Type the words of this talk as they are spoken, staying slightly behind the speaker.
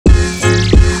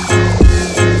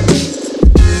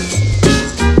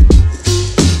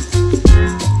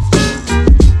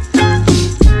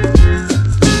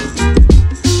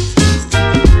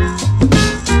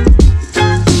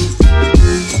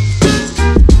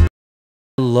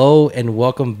Hello and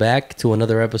welcome back to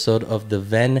another episode of the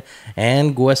Ven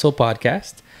and Gueso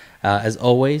podcast. As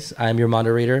always, I'm your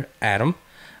moderator, Adam.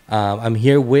 I'm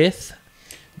here with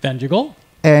Vanjigal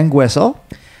and Gueso.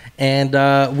 And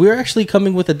we're actually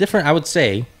coming with a different, I would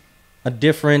say, a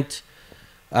different,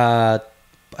 I'd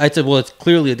say, well, it's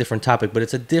clearly a different topic, but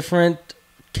it's a different,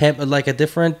 how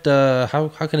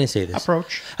can I say this?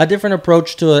 approach. A different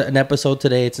approach to an episode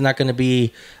today. It's not going to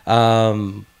be,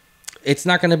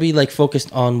 like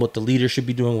focused on what the leader should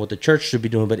be doing, what the church should be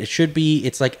doing, but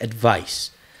it's like advice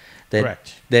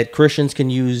that Christians can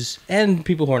use and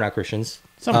people who are not Christians.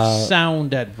 Some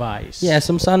sound advice. Yeah,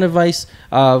 some sound advice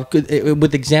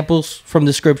with examples from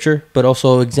the scripture, but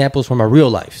also examples from our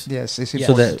real lives. Yes, it's So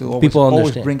important that to people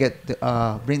always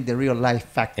understand. bring the real life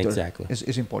factor. Exactly.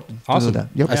 It's important. Awesome. To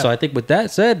do that. Yep. So I think with that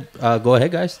said, go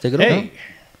ahead, guys. Take it over. Hey,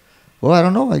 Well, I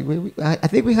don't know. I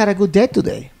think we had a good day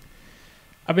today.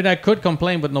 I mean, I could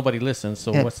complain, but nobody listens.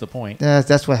 So Yeah. What's the point?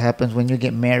 That's what happens when you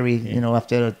get married. Yeah. You know,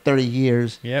 after 30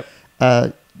 years. Yep.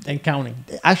 And counting.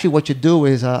 Actually, what you do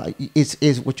is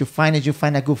what you find is you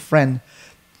find a good friend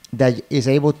that is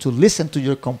able to listen to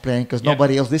your complaint because Yep.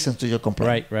 nobody else listens to your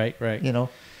complaint. Right. You know,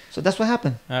 so that's what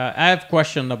happened. I have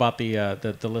question about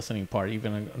the listening part,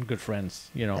 even on good friends.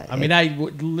 You know, I mean,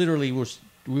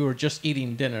 we were just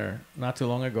eating dinner not too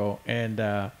long ago, and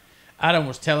Adam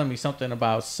was telling me something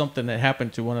about something that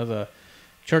happened to one of the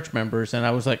church members, and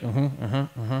I was like, and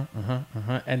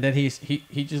then he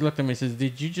just looked at me and says,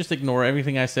 "Did you just ignore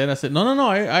everything I said?" I said, "No,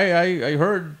 I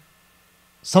heard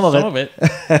Some of it.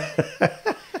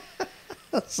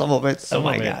 Some of it. Oh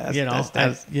my God.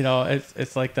 That's,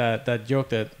 It's like that joke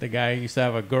that the guy used to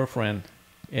have a girlfriend,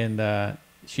 and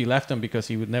she left him because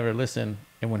he would never listen.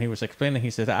 And when he was explaining, he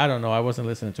said, "I don't know, I wasn't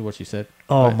listening to what she said."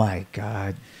 Oh But- my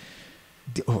God.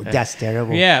 Oh, that's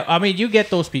terrible. Yeah, I mean, you get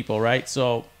those people, right?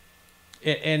 So,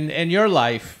 in your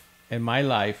life, in my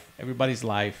life, everybody's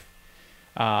life,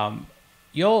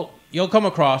 you'll come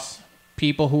across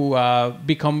people who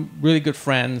become really good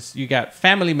friends. You got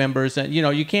family members, and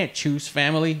you can't choose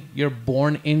family. You're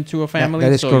born into a family,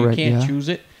 that is so correct, you can't yeah. choose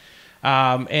it.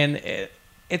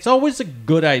 It's always a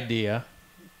good idea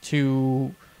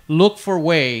to look for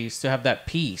ways to have that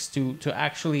peace, to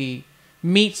actually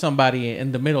meet somebody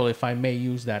in the middle, if I may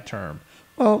use that term.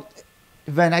 Well,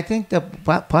 Van, I think that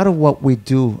part of what we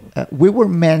do, we were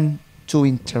meant to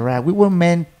interact. We were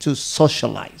meant to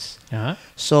socialize. Uh-huh.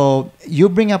 So you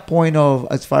bring a point of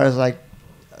as far as like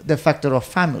the factor of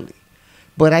family.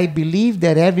 But I believe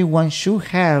that everyone should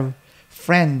have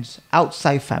friends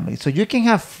outside family. So you can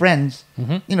have friends,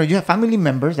 you have family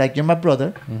members, like you're my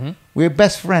brother. Mm-hmm. We're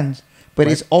best friends. But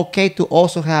Right. it's okay to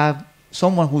also have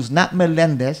someone who's not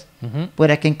Melendez, but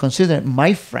I can consider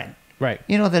my friend. Right.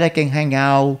 That I can hang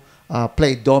out,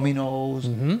 play dominoes,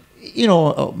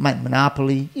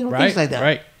 Monopoly, things like that.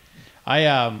 Right.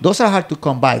 Those are hard to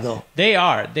come by, though. They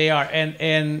are,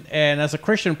 and as a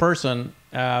Christian person,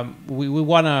 we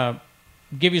want to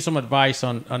give you some advice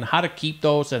on how to keep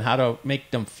those and how to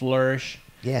make them flourish.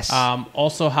 Yes.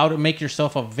 Also, how to make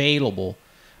yourself available.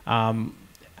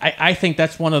 I think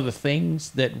that's one of the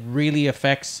things that really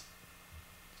affects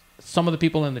some of the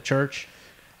people in the church.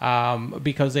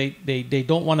 Because they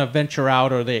don't want to venture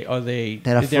out, or they're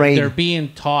afraid. They're being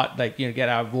taught get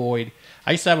out of void.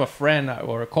 I used to have a friend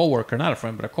or a coworker, not a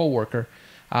friend, but a coworker,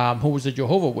 who was a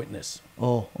Jehovah's Witness.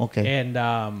 Oh, okay. And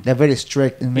they're very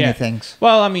strict in many things.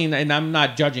 Well, I mean, and I'm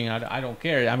not judging. I don't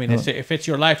care. I mean, if it's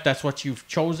your life, that's what you've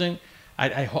chosen.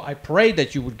 I pray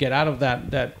that you would get out of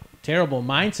that terrible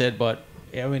mindset. But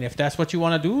I mean, if that's what you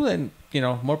want to do, then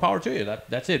more power to you.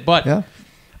 That's it. But Yeah.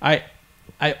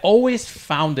 I always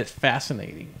found it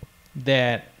fascinating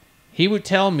that he would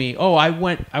tell me, "Oh, I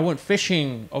went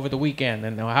fishing over the weekend,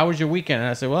 and how was your weekend?" And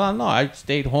I said, "Well, no, I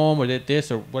stayed home or did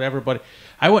this or whatever." But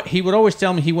he would always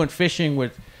tell me he went fishing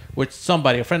with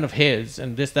somebody, a friend of his,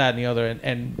 and this, that, and the other.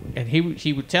 And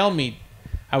he would tell me,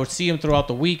 I would see him throughout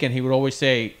the week, and he would always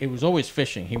say it was always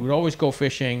fishing. He would always go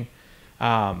fishing.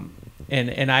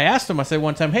 And I asked him, I said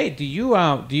one time, "Hey, do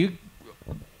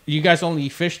you guys only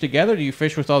fish together? Do you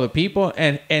fish with other people?"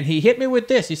 And he hit me with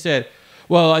this. He said,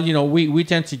 "Well, we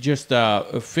tend to just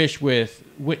fish with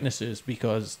witnesses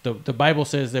because the Bible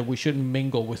says that we shouldn't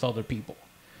mingle with other people."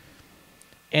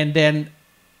 And then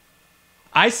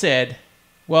I said,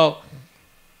 "Well,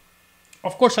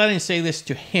 of course I didn't say this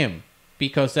to him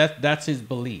because that's his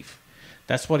belief.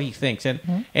 That's what he thinks. And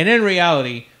in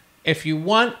reality, if you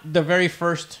want the very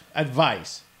first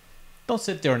advice, don't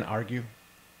sit there and argue.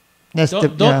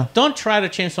 Don't try to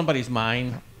change somebody's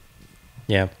mind.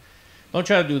 Yeah. Don't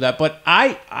try to do that." But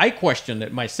I questioned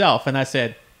it myself, and I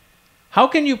said, how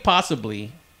can you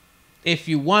possibly if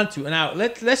you want to. Now,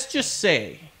 let's just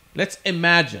say, let's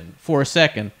imagine for a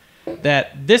second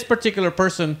that this particular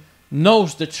person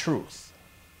knows the truth.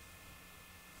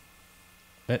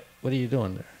 But what are you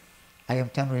doing there? I am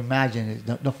trying to imagine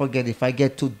it. Don't forget, if I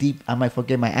get too deep, I might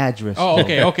forget my address. Oh,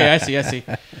 okay, I see.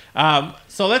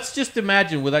 So let's just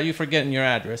imagine, without you forgetting your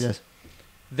address, Yes.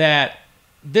 that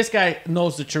this guy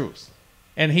knows the truth,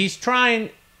 and he's trying.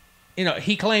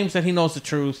 He claims that he knows the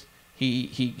truth.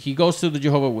 He goes to the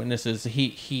Jehovah's Witnesses.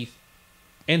 He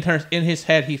in his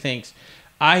head he thinks,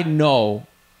 I know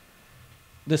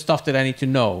the stuff that I need to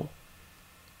know.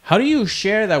 How do you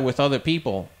share that with other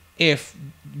people if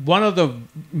one of the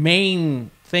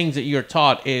main things that you're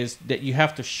taught is that you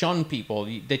have to shun people,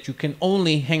 that you can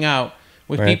only hang out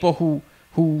with people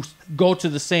who go to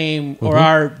the same or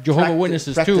are Jehovah's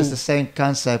Witnesses too? Practice the same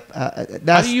concept.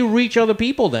 How do you reach other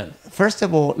people then? First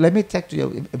of all, let me take to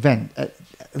you, Ben.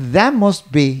 That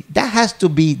has to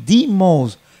be the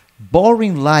most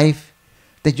boring life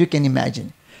that you can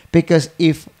imagine, because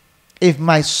if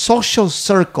my social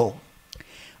circle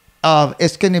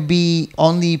is going to be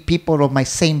only people of my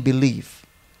same belief,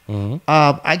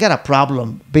 I got a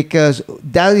problem, because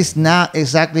that is not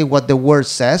exactly what the word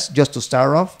says. Just to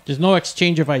start off, there's no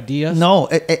exchange of ideas. No,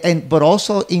 but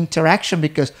also interaction,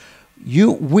 because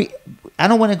I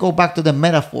don't want to go back to the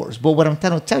metaphors, but what I'm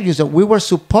trying to tell you is that we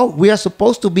are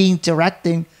supposed to be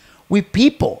interacting with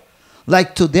people.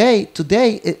 Like today,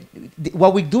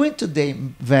 what we're doing today,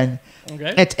 Ven,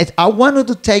 I wanted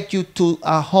to take you to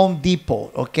a Home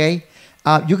Depot, okay?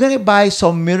 You're going to buy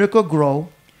some Miracle Grow.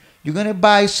 You're going to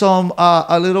buy some,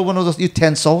 a little one of those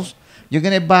utensils. You're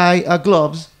going to buy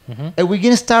gloves. And we're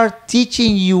going to start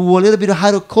teaching you a little bit of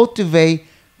how to cultivate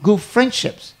good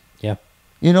friendships. Yeah.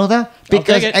 You know that?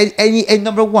 Because, and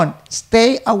number one,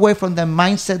 stay away from the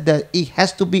mindset that it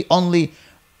has to be only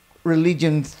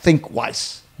religion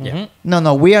think-wise. Yeah.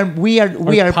 No, we are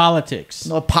politics.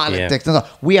 No politics. Yeah. No.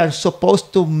 We are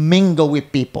supposed to mingle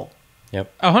with people.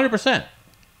 Yep. 100%.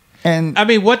 And I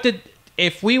mean,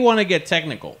 if we want to get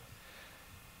technical,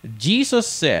 Jesus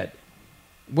said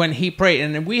when he prayed,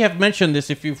 and we have mentioned this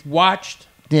if you've watched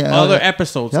other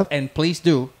episodes, and please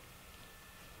do.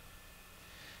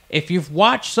 If you've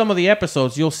watched some of the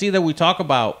episodes, you'll see that we talk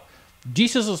about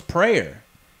Jesus' prayer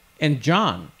in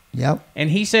John. Yep. And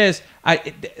he says,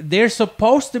 they're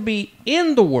supposed to be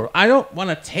in the world. I don't want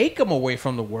to take them away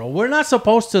from the world. We're not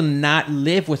supposed to not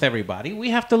live with everybody.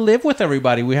 We have to live with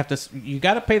everybody. You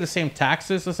got to pay the same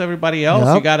taxes as everybody else.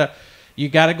 Yep. You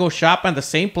got to go shop at the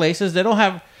same places. They don't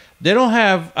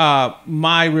have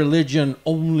my religion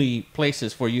only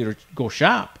places for you to go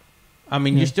shop. I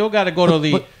mean, you still got to go to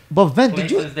the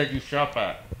places that you shop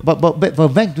at. But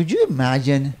Ven, did you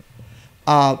imagine?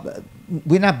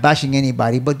 We're not bashing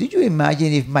anybody, but did you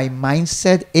imagine if my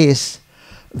mindset is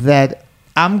that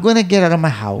I'm gonna get out of my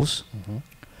house,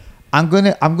 I'm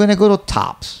gonna go to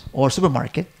Tops or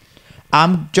supermarket,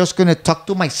 I'm just gonna talk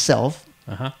to myself.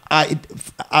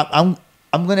 I'm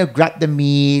gonna grab the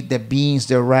meat, the beans,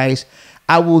 the rice.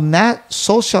 I will not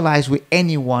socialize with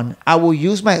anyone. I will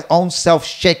use my own self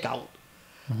checkout.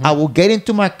 I will get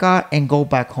into my car and go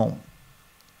back home.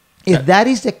 If that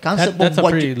is the concept that's of a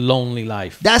pretty lonely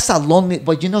life. That's a lonely,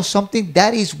 but you know something?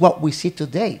 That is what we see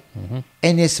today.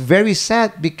 And it's very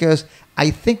sad, because I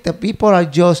think that people are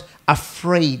just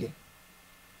afraid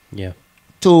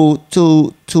to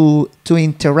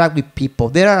interact with people.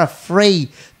 They are afraid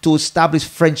to establish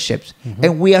friendships.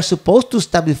 And we are supposed to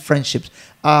establish friendships.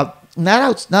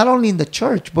 Not only in the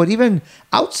church, but even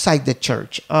outside the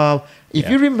church. If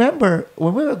you remember,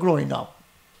 when we were growing up,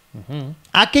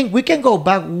 we can go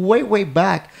back way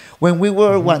back when we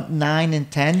were 9 and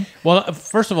 10. Well,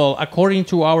 first of all, according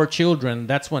to our children,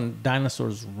 that's when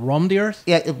dinosaurs roamed the earth.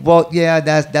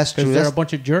 That's true. They're a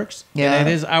bunch of jerks. Yeah, and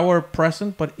it is our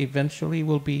present, but eventually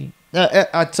will be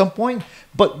at some point.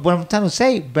 But what I'm trying to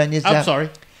say, Ben, is I'm sorry.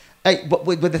 But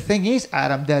the thing is,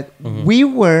 Adam, that we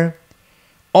were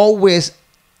always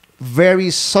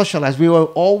very socialized. We were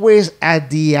always at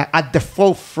the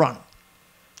forefront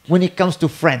when it comes to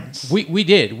friends. We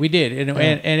did,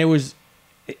 and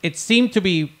it seemed to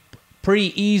be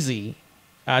pretty easy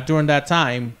during that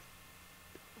time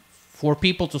for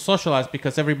people to socialize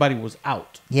because everybody was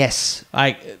out. Yes,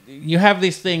 like you have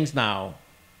these things now,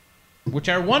 which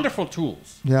are wonderful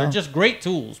tools. Yeah. They're just great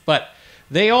tools, but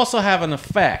they also have an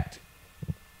effect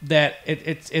that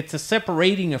it's a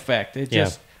separating effect. It's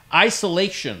just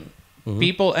isolation.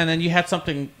 People, and then you had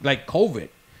something like COVID.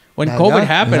 When COVID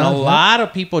happened, a lot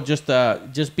of people just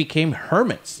became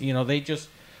hermits. You know, they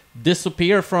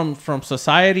disappear from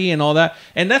society and all that.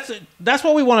 And that's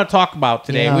what we want to talk about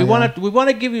today. Yeah, we want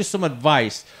to give you some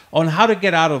advice on how to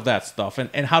get out of that stuff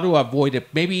and how to avoid it,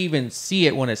 maybe even see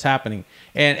it when it's happening.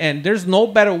 And there's no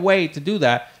better way to do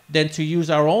that than to use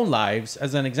our own lives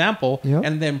as an example, Yep.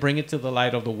 and then bring it to the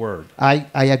light of the Word. I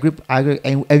agree.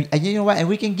 And you know what? And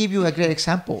we can give you a great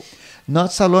example.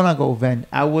 Not so long ago, Ben,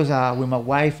 I was with my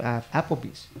wife at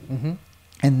Applebee's. Mm-hmm.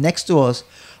 And next to us,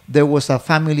 there was a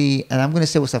family, and I'm going to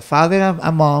say it was a father,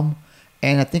 a mom,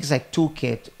 and I think it's like 2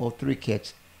 kids or 3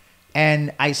 kids.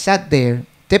 And I sat there.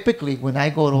 Typically, when I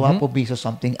go to Applebee's or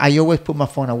something, I always put my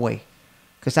phone away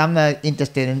because I'm not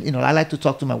interested in, I like to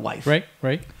talk to my wife. Right.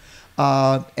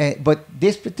 But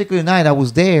this particular night, I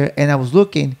was there and I was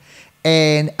looking,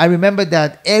 and I remember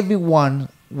that everyone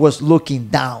was looking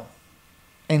down,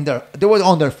 and they were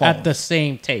on their phone At the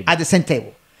same table. At the same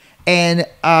table, and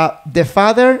the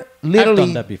father literally. I've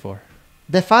done that before.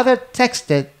 The father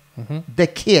texted the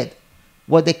kid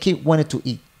what the kid wanted to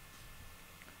eat.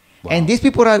 Wow. And these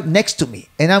people are next to me,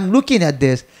 and I'm looking at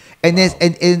this, and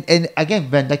and again,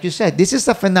 Ben, like you said, this is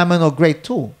a phenomenal, great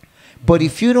tool. But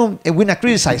if you don't, and we're not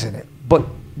criticizing it, but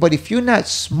if you're not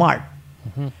smart,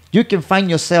 you can find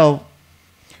yourself.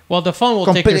 Well, the phone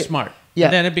will take your smart. Yeah.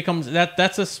 And then it becomes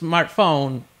that's a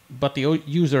smartphone, but the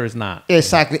user is not.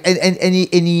 Exactly, and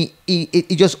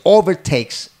he just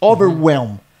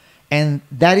overwhelm, and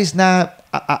that is not.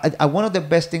 One of the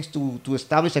best things to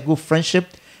establish a good friendship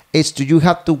is you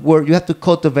have to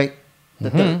cultivate the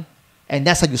third, and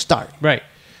that's how you start. Right.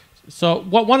 So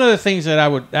one of the things that I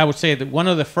would say that one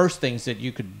of the first things that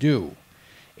you could do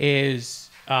is,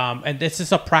 and this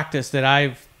is a practice that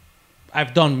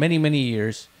I've done many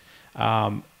years.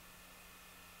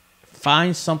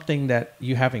 Find something that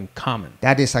you have in common.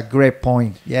 That is a great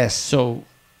point. Yes. So,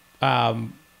 go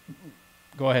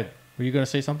ahead. Were you going to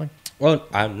say something? Well,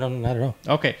 no, not at all.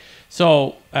 Okay.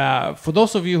 So, for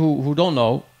those of you who don't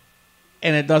know,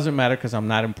 and it doesn't matter because I'm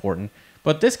not important,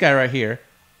 but this guy right here,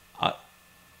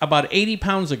 about 80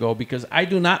 pounds ago, because I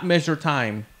do not measure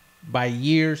time by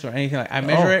years or anything like that. I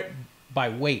measure it by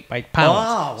weight, by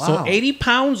pounds. Wow. So 80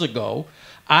 pounds ago,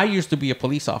 I used to be a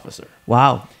police officer.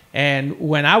 Wow. And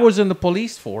when I was in the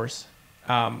police force,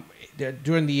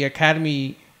 during the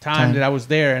academy time that I was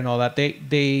there and all that,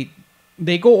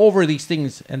 they go over these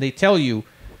things and they tell you,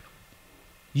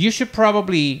 you should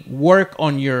probably work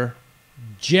on your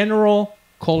general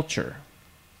culture.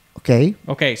 Okay.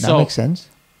 Okay, that makes sense.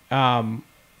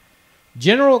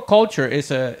 General culture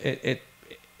is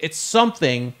it's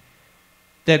something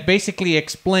that basically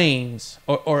explains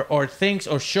or thinks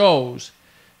or shows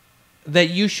that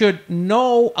you should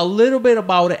know a little bit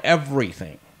about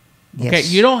everything. Yes. Okay,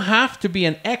 you don't have to be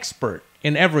an expert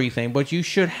in everything, but you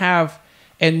should have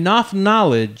enough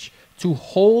knowledge to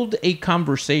hold a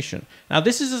conversation. Now,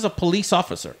 this is as a police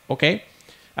officer, okay?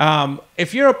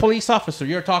 If you're a police officer,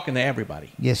 you're talking to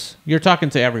everybody. Yes. You're talking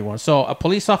to everyone. So a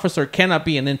police officer cannot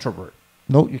be an introvert.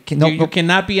 No, you cannot. You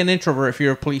cannot be an introvert if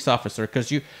you're a police officer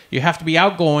because you have to be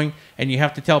outgoing and you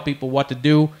have to tell people what to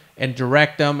do and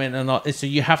direct them and all, so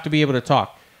you have to be able to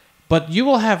talk. But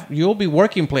you'll be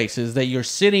working places that you're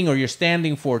sitting or you're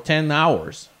standing for 10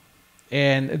 hours,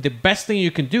 and the best thing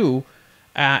you can do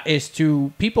is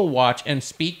to people watch and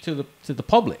speak to the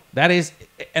public. That is,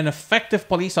 an effective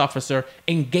police officer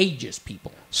engages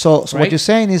people. So right? what you're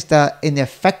saying is that an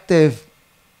effective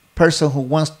person who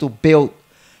wants to build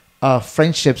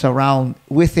friendships around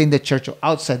within the church or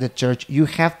outside the church, you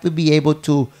have to be able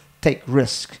to take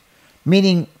risk.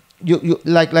 Meaning, you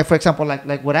like for example,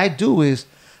 like what I do is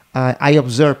I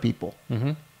observe people.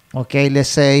 Mm-hmm. Okay, let's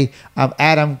say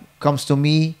Adam comes to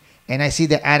me and I see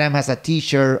that Adam has a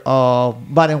T-shirt of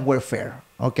modern warfare.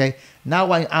 Okay,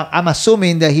 now I'm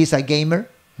assuming that he's a gamer.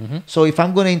 Mm-hmm. So if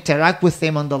I'm going to interact with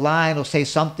him on the line or say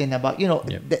something about, I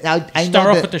start know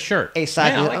off that, with the shirt.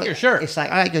 Exactly. Yeah, I like your shirt. It's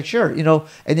like, I like your shirt, and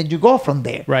then you go from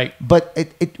there. Right. But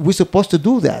we're supposed to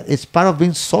do that. It's part of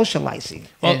being socializing.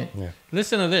 Well,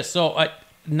 listen to this. So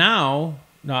now,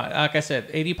 like I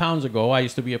said, 80 pounds ago, I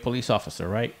used to be a police officer,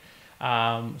 right?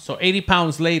 So 80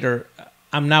 pounds later,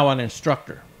 I'm now an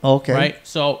instructor. Okay. Right?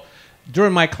 So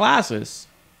during my classes,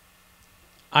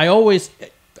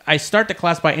 I start the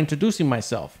class by introducing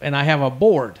myself, and I have a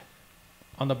board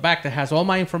on the back that has all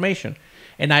my information.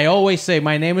 And I always say,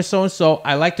 my name is so-and-so.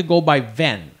 I like to go by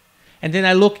Ven. And then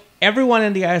I look everyone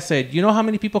in the eye and say, you know how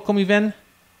many people call me Ven?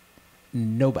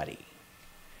 Nobody.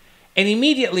 And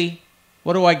immediately,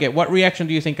 what do I get? What reaction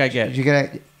do you think I get? You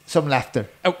get some laughter.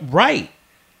 Right.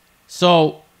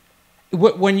 So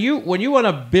when you want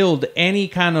to build any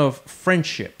kind of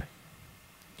friendship,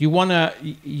 you want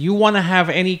to have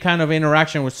any kind of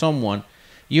interaction with someone,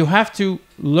 you have to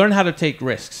learn how to take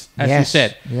risks, as you Yes,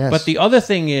 said. yes. But the other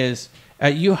thing is,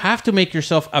 you have to make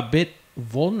yourself a bit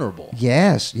vulnerable.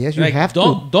 Yes, you have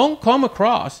to. Don't come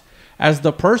across as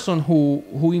the person who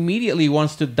immediately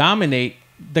wants to dominate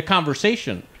the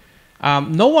conversation.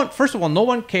 First of all, no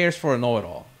one cares for a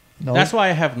know-it-all. No. That's why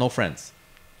I have no friends.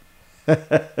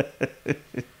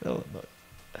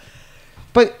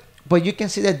 But you can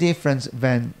see the difference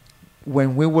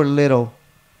when we were little,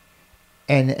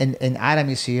 and Adam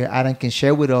is here. Adam can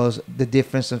share with us the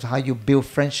difference of how you build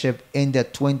friendship in the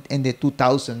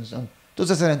 2000s,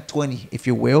 2020, if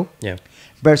you will, Yeah.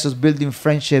 versus building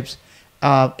friendships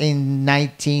in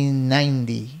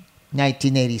 1990,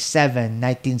 1987,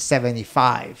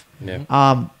 1975.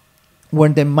 Yeah.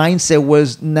 When the mindset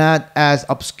was not as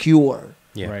obscure.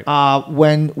 Yeah. Right.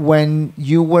 When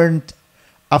you weren't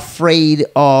afraid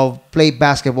of play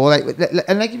basketball.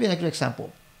 And I give you an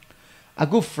example. A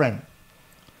good friend.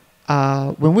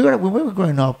 When we were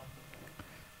growing up,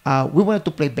 we wanted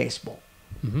to play baseball.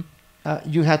 Mhm.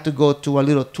 You had to go to a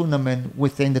little tournament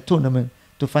within the tournament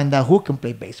to find out who can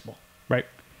play baseball. Right.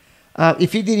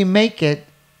 If you didn't make it,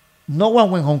 no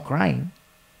one went home crying.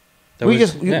 We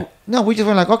just went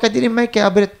like, okay, I didn't make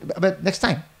it. But next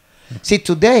time. See,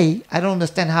 today I don't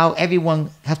understand how everyone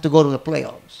have to go to the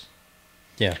playoffs.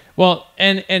 Yeah. Well,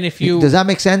 and if you Does that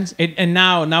make sense?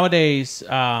 nowadays,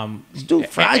 It's too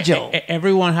fragile.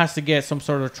 Everyone has to get some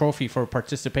sort of trophy for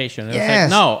participation. And Yes.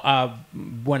 It's like, no,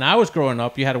 when I was growing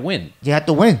up, you had to win. You have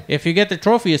to win. If you get the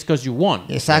trophy, it's because you won.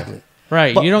 Exactly.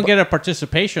 Right. But- you don't get a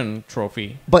participation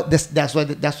trophy. But that's why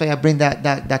I bring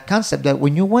that concept that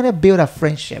when you want to build a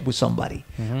friendship with somebody,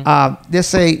 let's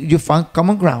say you find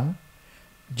common ground,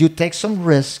 you take some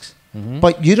risks,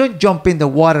 but you don't jump in the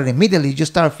water immediately. You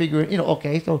just start figuring,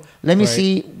 okay, so let me Right.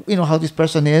 see, how this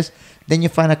person is. Then you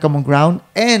find a common ground,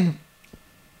 and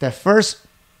the first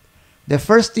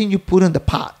thing you put in the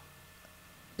pot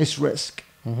is risk.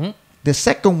 The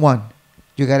second one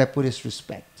you gotta put is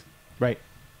respect. Right.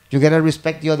 You gotta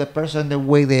respect the other person the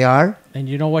way they are. And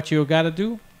you know what you got to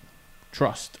do?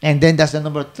 Trust. And then that's the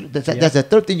number three. That's the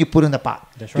third thing you put in the pot.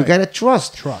 That's You right. gotta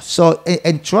trust. Trust. So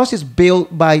and trust is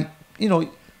built by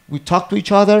we talk to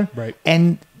each other. Right.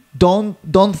 And don't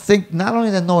think not only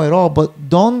that know it all, but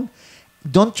don't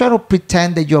try to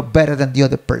pretend that you're better than the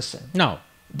other person. No.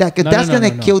 That's No,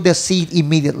 gonna no. kill the seed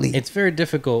immediately. It's very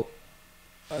difficult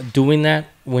doing that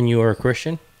when you are a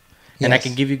Christian. And I Yes.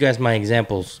 can give you guys my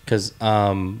examples because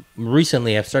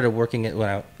recently I've started working when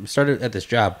I started at this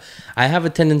job. I have a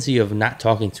tendency of not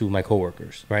talking to my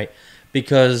coworkers, right?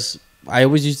 Because I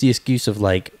always use the excuse of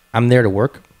like, I'm there to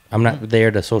work. I'm not there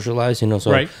to socialize,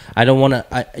 so Right. I don't want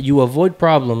to, you avoid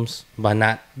problems by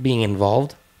not being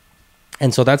involved.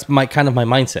 And so that's my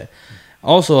mindset.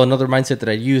 Also, another mindset that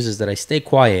I use is that I stay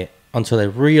quiet until I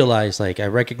realize, I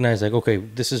recognize, okay,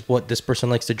 this is what this person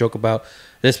likes to joke about.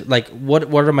 This,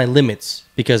 what are my limits?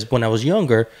 Because when I was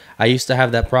younger, I used to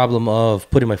have that problem of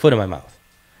putting my foot in my mouth,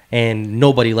 and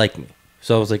nobody liked me.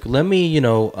 So I was like, let me,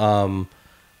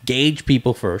 gauge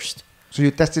people first. So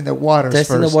you're testing the waters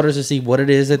Testing first. the waters to see what it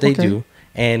is that they Okay. do.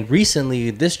 And recently,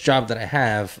 this job that I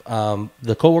have,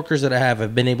 the coworkers that I have,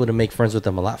 I've been able to make friends with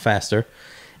them a lot faster.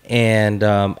 And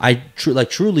I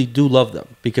truly do love them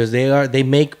because they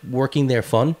make working there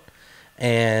fun.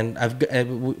 And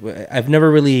I've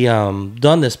never really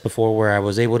done this before where I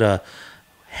was able to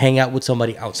hang out with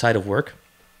somebody outside of work.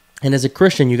 And as a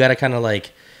Christian, you got to kind of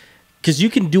because you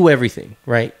can do everything,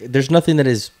 right? There's nothing that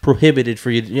is prohibited for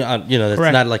you. That's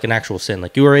Correct. not like an actual sin.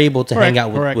 Like you are able to hang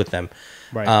out with them.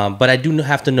 Right. But I do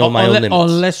have to know my own limits.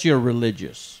 Unless you're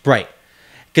religious. Right.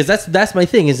 Because that's my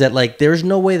thing is that there's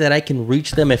no way that I can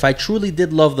reach them. If I truly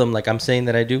did love them, like I'm saying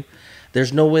that I do,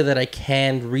 there's no way that I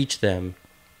can reach them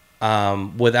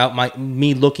without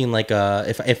me looking like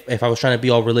if I was trying to be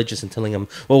all religious and telling them,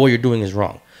 well, what you're doing is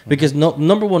wrong. Because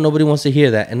number one, nobody wants to hear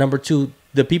that. And number two,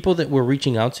 the people that we're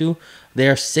reaching out to, they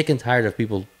are sick and tired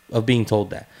of being told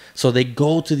that. So they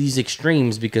go to these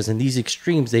extremes because in these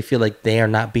extremes, they feel like they are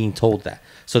not being told that.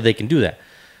 So they can do that.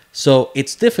 So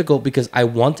it's difficult because I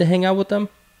want to hang out with them.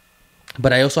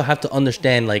 But I also have to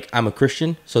understand, I'm a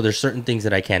Christian, so there's certain things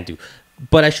that I can't do.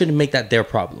 But I shouldn't make that their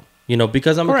problem.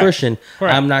 Because I'm Correct. a Christian,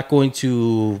 Correct. I'm not going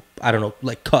to, I don't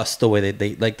know, cuss the way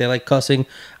they like cussing.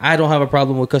 I don't have a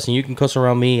problem with cussing. You can cuss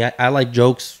around me. I like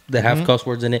jokes that have cuss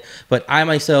words in it. But I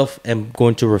myself am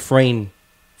going to refrain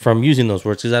from using those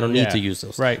words because I don't need to use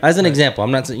those. Right. As an Right. example,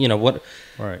 I'm not saying,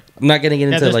 Right. I'm not getting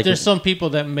into there's some people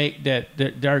that make that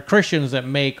there are Christians that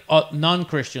make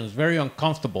non-Christians very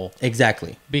uncomfortable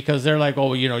Exactly. because they're like,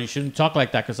 oh, you shouldn't talk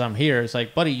like that because I'm here. It's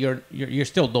like, buddy, you're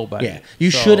still nobody. Yeah, you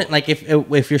So- shouldn't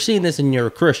if you're seeing this and you're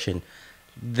a Christian,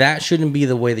 that shouldn't be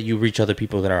the way that you reach other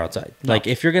people that are outside. No. Like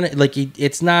if you're gonna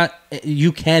it's not,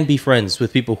 you can be friends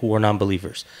with people who are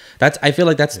non-believers. I feel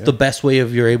like that's the best way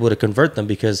of you're able to convert them,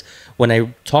 because when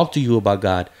I talk to you about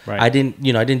God, Right. I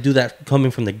didn't do that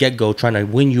coming from the get-go trying to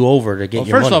win you over to get Well,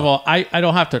 your first money. of all, I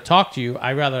don't have to talk to you.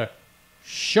 I rather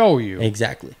show you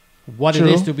Exactly. what True.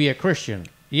 it is to be a Christian.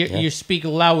 You speak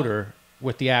louder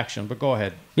with the action, but go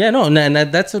ahead. Yeah, no, and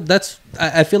that's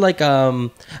I feel like I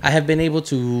have been able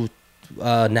to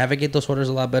navigate those waters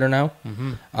a lot better now.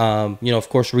 Of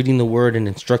course, reading the word and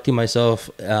instructing myself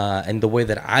and the way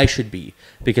that I should be,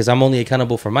 because I'm only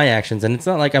accountable for my actions, and it's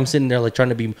not like I'm sitting there like trying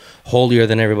to be holier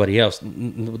than everybody else.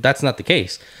 That's not the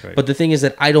case. Right. But the thing is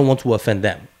that I don't want to offend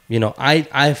them.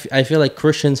 I feel like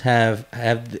Christians have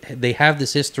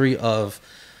this history of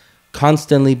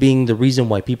constantly being the reason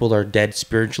why people are dead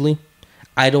spiritually.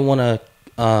 I don't want to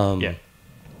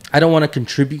I don't want to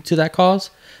contribute to that cause.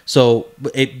 So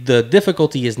the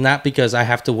difficulty is not because I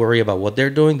have to worry about what they're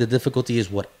doing. The difficulty is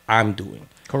what I'm doing.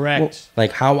 Correct.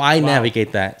 Like how I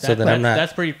navigate that so that I'm not.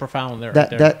 That's pretty profound there. right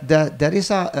there. That is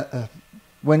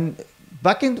when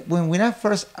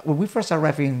we first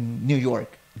arrived in New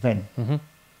York, then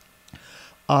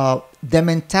the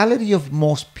mentality of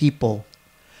most people,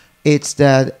 it's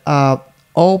that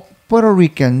all Puerto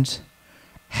Ricans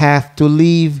have to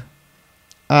live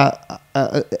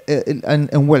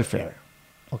in welfare.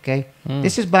 Okay,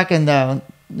 this is back in the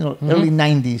early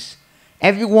 '90s.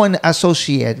 Everyone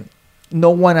associated, no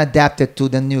one adapted to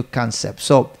the new concept.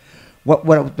 So,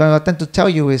 what I tend to tell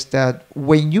you is that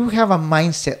when you have a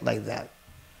mindset like that,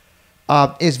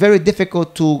 it's very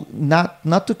difficult to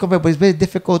not to convert, but it's very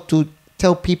difficult to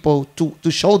tell people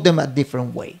to show them a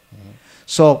different way.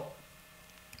 So,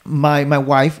 my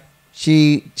wife,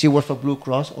 she works for Blue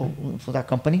Cross or for that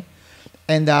company,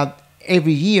 and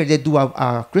every year they do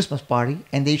a Christmas party,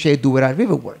 and they usually do it at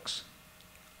Riverworks.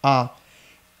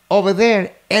 Over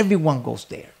there, everyone goes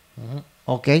there.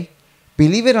 Okay,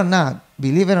 believe it or not,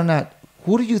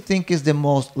 who do you think is the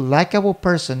most likable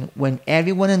person when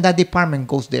everyone in that department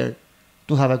goes there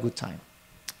to have a good time?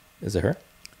 Is it her?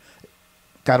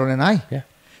 Carol and I. Yeah.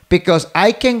 Because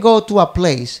I can go to a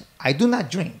place, I do not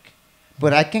drink,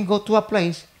 but I can go to a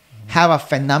place, have a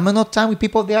phenomenal time with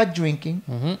people that are drinking.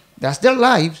 That's their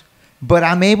lives. But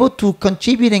I'm able to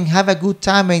contribute and have a good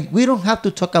time. And we don't have to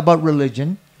talk about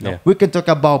religion. Yeah. We can talk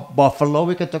about Buffalo.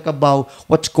 We can talk about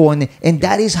what's going on. And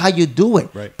that is how you do it.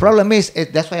 Right. Problem is,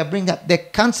 that's why I bring up the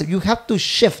concept. You have to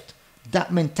shift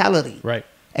that mentality. Right.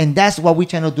 And that's what we're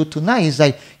trying to do tonight. Is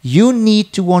like, you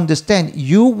need to understand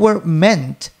you were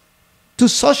meant to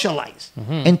socialize.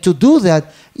 And to do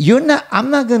that, I'm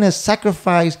not going to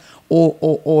sacrifice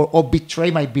or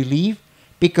betray my belief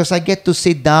because I get to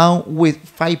sit down with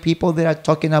 5 people that are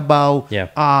talking about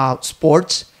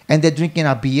sports and they're drinking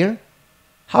a beer.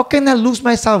 How can I lose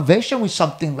my salvation with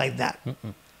something like that?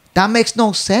 That makes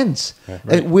no sense.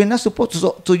 Right. We're not supposed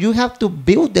to. So you have to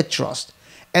build the trust.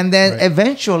 And then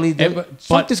eventually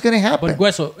something's going to happen. But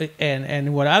Gueso,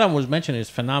 and what Adam was mentioning is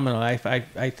phenomenal. I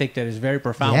think that is very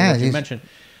profound Yeah, what you mentioned.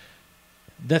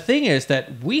 The thing is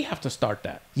that we have to start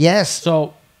that. Yes.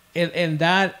 So in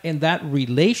that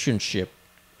relationship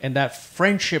and that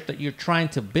friendship that you're trying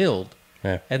to build,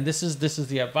 and this is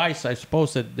the advice I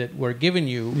suppose that we're giving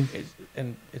you,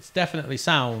 and it's definitely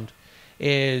sound,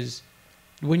 is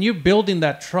when you're building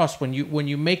that trust, when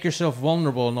you make yourself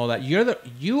vulnerable and all that,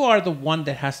 you are the one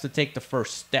that has to take the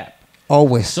first step.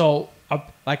 Always. So,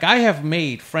 like I have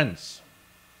made friendships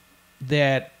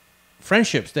that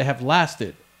have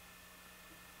lasted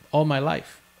all my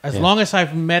life, as long as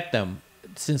I've met them.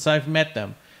 Since I've met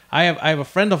them, I have a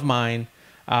friend of mine.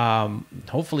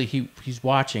 Hopefully he's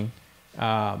watching.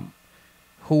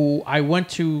 Who I went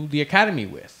to the academy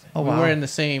with. Oh, we wow. were in the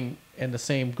same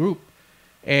group,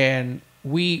 and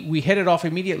we hit it off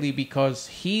immediately because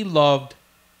he loved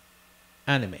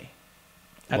anime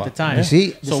at the time. You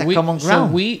see, it's a common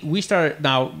ground. So we started.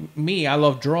 Now I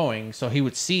love drawing, so he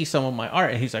would see some of my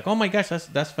art, and he's like, "Oh my gosh,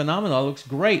 that's phenomenal! It looks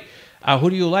great. Who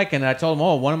do you like?" And I told him,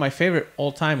 "Oh, one of my favorite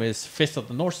all time is Fist of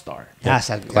the North Star." That's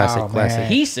a Classic. man.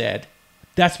 He said,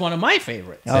 "That's one of my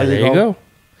favorites." Oh, There you go.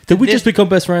 Did we just become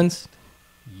best friends?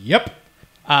 Yep.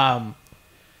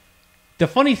 The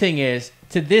funny thing is,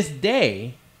 to this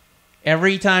day,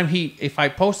 every time if I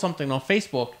post something on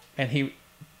Facebook and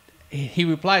he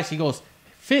replies, he goes,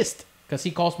 "Fist," because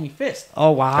he calls me Fist.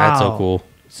 Oh, wow. That's so cool.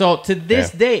 So to this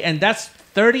day, and that's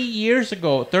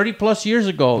 30 plus years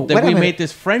ago that we made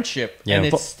this friendship, and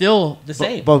it's still the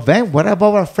same. But then, what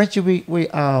about our friendship with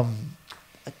a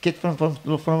kid from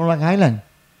Long Island?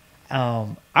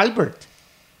 Albert.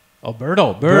 Oh,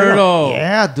 Berto.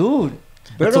 Yeah, dude.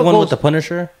 That's the one with the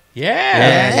Punisher? Yeah.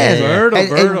 Yes.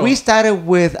 Berto. And we started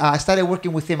with I started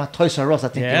working with him at Toys R Us, I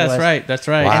think. Yeah, it was. that's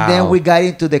right. Wow. And then we got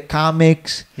into the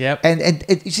comics. Yep. And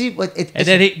you see what it.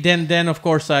 And then of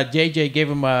course JJ gave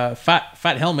him a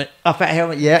fat helmet. A fat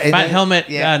helmet, yeah. Fat helmet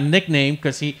nickname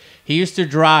because he used to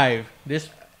drive this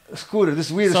scooter, this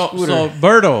weird so, scooter. So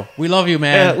Berto, we love you,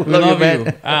 man. Yeah, we love you,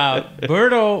 you.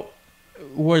 Berto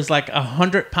was like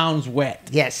 100 pounds wet.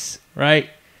 Yes. Right.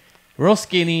 Real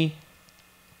skinny.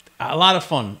 A lot of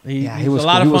fun. He was a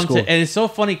lot of fun. Cool. And it's so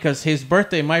funny because his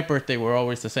birthday and my birthday were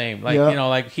always the same. Like, you know,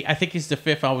 like I think he's the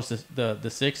 5th. I was the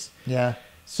 6th. Yeah.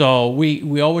 So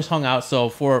we always hung out. So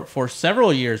for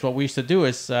several years, what we used to do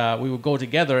is we would go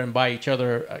together and buy each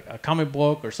other a comic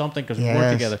book or something because we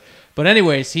worked together. But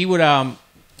anyways, he would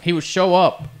show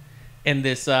up in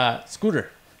this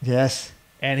scooter. Yes.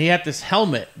 And he had this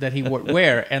helmet that he would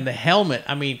wear. And the helmet,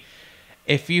 I mean,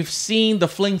 if you've seen the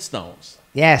Flintstones.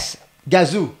 Yes.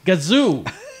 Gazoo.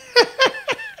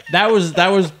 that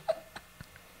was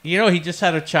you know, he just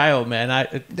had a child, man.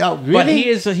 No, really?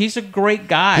 But he's a great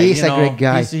guy. He's a great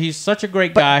guy. He's such a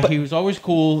great guy. He was always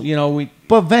cool, you know.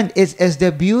 But then it's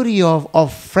the beauty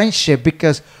of friendship,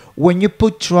 because when you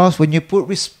put trust, when you put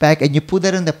respect, and you put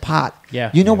that in the pot,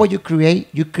 you know what you create?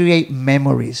 You create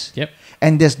memories. Yep.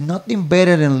 And there's nothing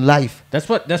better than life. That's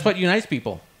what unites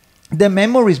people. The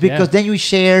memories, because then you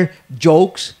share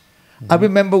jokes. I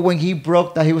remember when he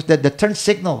broke that, he was the turn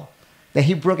signal that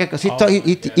he broke it because he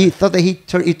thought that he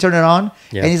turned it on,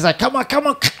 and he's like, come on,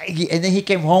 and then he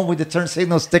came home with the turn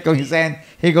signal stick on his hand.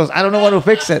 He goes, I don't know how to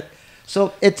fix it.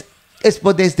 So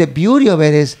but there's the beauty of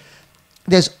it is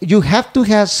you have to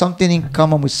have something in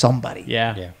common with somebody.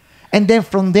 Yeah. And then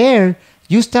from there,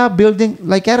 you start building,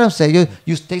 like Adam said,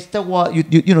 you taste the water,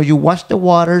 you watch the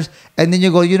waters, and then you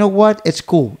go, you know what? It's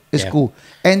cool. It's cool.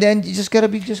 And then you just gotta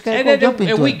go jump into it.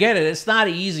 And we get it. It's not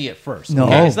easy at first. No.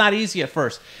 Okay? It's not easy at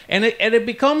first. And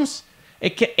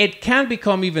it can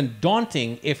become even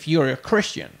daunting if you're a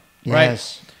Christian. Right?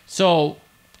 Yes. So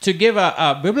to give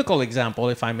a biblical example,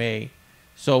 if I may.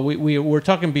 So we were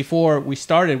talking before we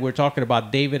started, we're talking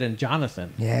about David and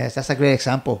Jonathan. Yes, that's a great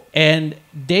example. And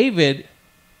David,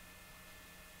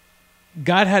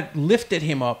 God had lifted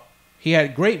him up. He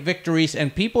had great victories,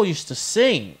 and people used to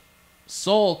sing,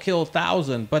 Saul killed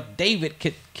 1,000, but David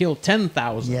killed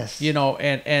 10,000. Yes. You know,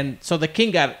 and so the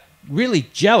king got really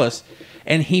jealous,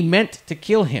 and he meant to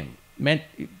kill him.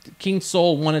 King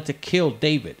Saul wanted to kill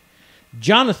David.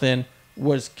 Jonathan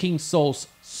was King Saul's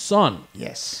son.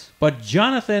 Yes. But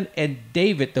Jonathan and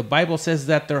David, the Bible says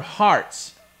that their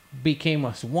hearts became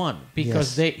as one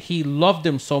because he loved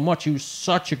him so much. He was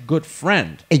such a good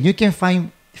friend. And you can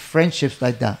find friendships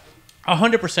like that.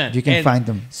 100%. You can find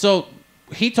them. So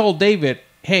he told David,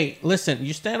 hey, listen,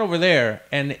 you stand over there,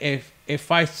 and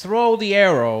if I throw the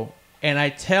arrow and I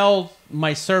tell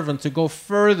my servant to go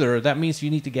further, that means you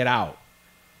need to get out.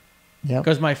 Yeah.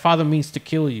 Because my father means to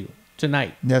kill you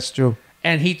tonight. That's true.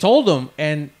 And he told him,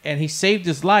 and he saved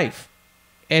his life.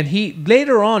 And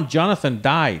later on, Jonathan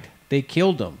died. They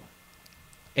killed him.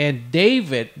 And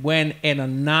David went and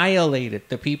annihilated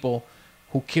the people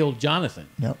who killed Jonathan.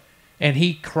 Yep. And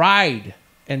he cried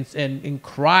and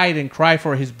cried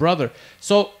for his brother.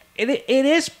 So it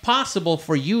is possible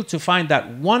for you to find that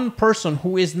one person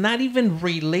who is not even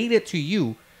related to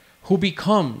you who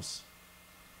becomes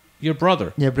your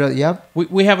brother. Yeah, brother. Yep.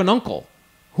 We have an uncle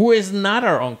who is not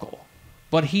our uncle,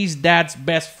 but he's dad's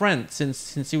best friend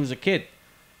since he was a kid.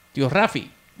 Tio Rafi.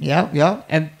 Yeah.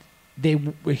 And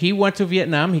he went to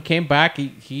Vietnam. He came back.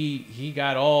 He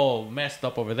got all messed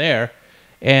up over there.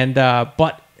 And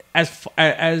but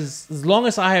as long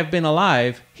as I have been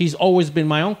alive, he's always been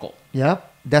my uncle.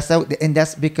 Yep.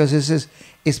 That's because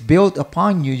it's built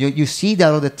upon you. You see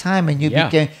that all the time, and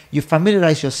you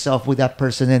familiarize yourself with that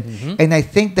person. And I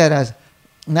think that as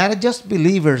not just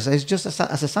believers, it's just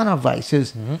as a son of advice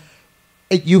is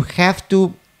you have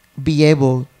to be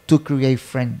able to create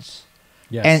friends.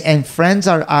 Yes. And friends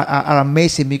are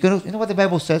amazing because you know what the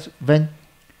Bible says, Ben?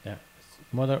 Yeah.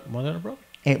 More than a brother.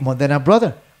 More than a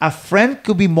brother. A friend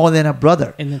could be more than a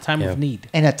brother. In the time of need.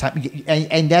 And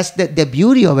that's the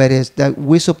beauty of it is that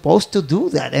we're supposed to do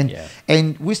that.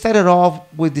 And we started off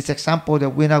with this example that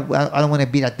I don't want to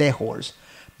beat a dead horse.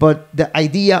 But the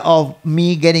idea of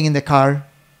me getting in the car,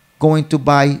 going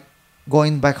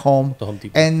back home,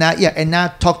 and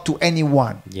not talk to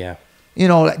anyone. Yeah. You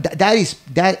know,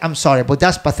 that I'm sorry, but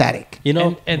that's pathetic. You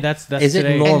know, and that's is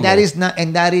today. It normal?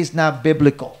 And that is not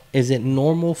biblical. Is it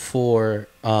normal for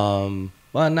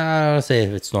well, no, I don't say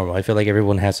if it's normal. I feel like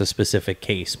everyone has a specific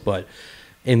case, but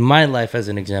in my life, as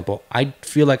an example, I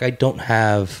feel like I don't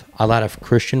have a lot of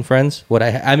Christian friends. I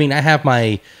have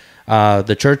my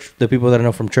the church, the people that I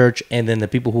know from church, and then the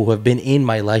people who have been in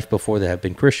my life before that have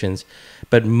been Christians.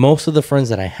 But most of the friends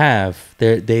that I have,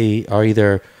 they are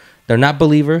either they're not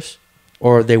believers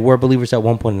or they were believers at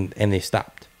one point and they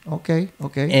stopped. Okay.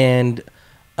 And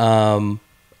I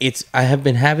have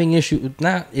been having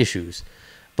not issues,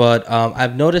 but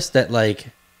I've noticed that like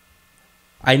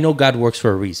I know God works for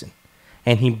a reason,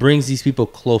 and He brings these people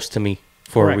close to me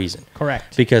for a reason.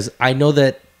 Correct. Because I know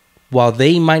that while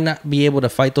they might not be able to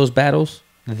fight those battles,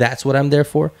 that's what I'm there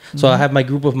for. So I have my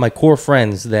group of my core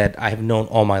friends that I have known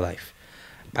all my life.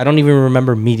 I don't even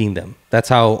remember meeting them. That's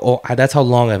how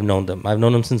long I've known them. I've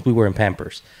known them since we were in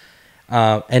Pampers.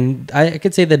 And I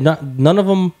could say that none of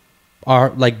them are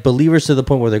like believers to the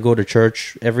point where they go to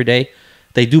church every day.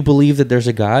 They do believe that there's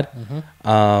a God,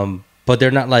 but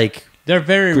they're not like... They're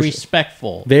very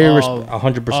respectful.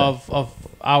 100%. Of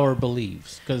our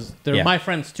beliefs, because they're my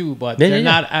friends too, but Yeah, they're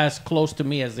not as close to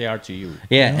me as they are to you.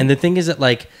 Yeah, and the thing is that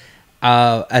like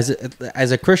as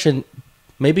a Christian,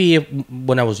 maybe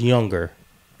when I was younger,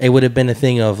 it would have been a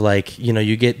thing of like, you know,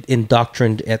 you get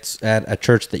indoctrined at a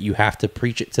church that you have to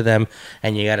preach it to them,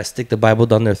 and you got to stick the Bible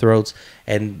down their throats,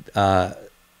 and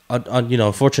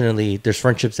unfortunately, there's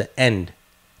friendships that end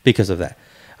because of that.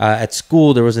 At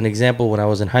school, there was an example when I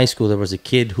was in high school. There was a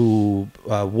kid who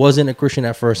wasn't a Christian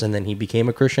at first, and then he became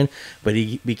a Christian, but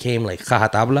he became like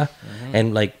jajatabla,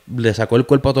 and like le sacó el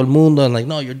cuerpo a todo el mundo, and like,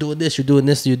 no, you're doing this, you're doing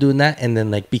this, you're doing that, and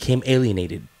then like became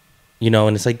alienated, you know.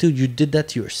 And it's like, dude, you did that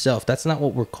to yourself. That's not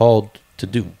what we're called to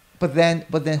do. But then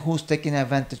who's taking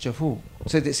advantage of who?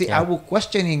 So I was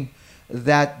questioning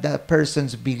that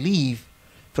person's belief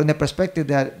from the perspective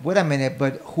that, wait a minute,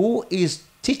 but who is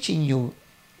teaching you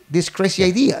these crazy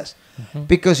ideas?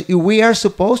 Because we're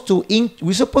supposed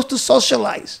to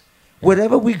socialize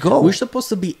wherever we go. We're supposed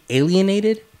to be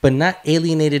alienated, but not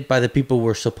alienated by the people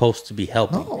we're supposed to be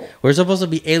helping. No. We're supposed to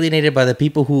be alienated by the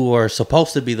people who are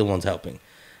supposed to be the ones helping.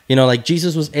 You know, like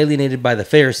Jesus was alienated by the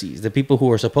Pharisees, the people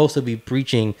who are supposed to be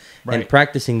preaching and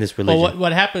practicing this religion. Well,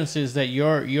 what happens is that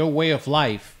your way of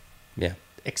life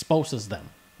exposes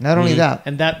them. Not only that,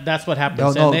 and that's what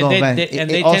happens. No,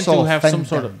 They tend to have some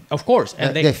sort of course,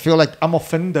 and they feel like I'm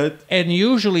offended. And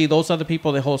usually, those are the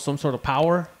people that hold some sort of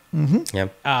power. Yeah.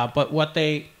 But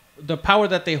the power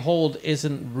that they hold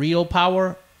isn't real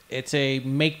power; it's a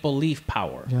make-believe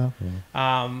power.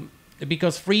 Yeah.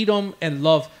 Because freedom and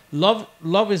love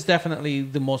is definitely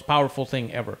the most powerful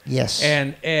thing ever. Yes.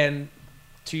 And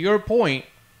to your point,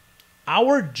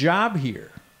 our job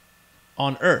here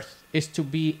on earth is to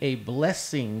be a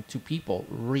blessing to people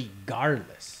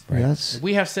regardless. Right. Yes.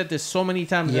 We have said this so many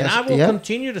times, yes. and I will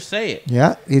continue to say it.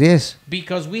 Yeah, it is.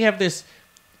 Because we have this,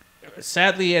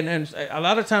 sadly, and a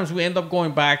lot of times we end up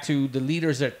going back to the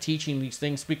leaders that are teaching these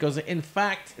things, because in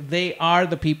fact, they are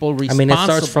the people responsible. I mean, it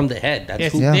starts from the head.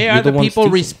 That's They are the people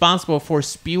responsible for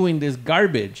spewing this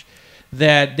garbage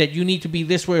that you need to be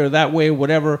this way or that way, or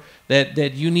whatever,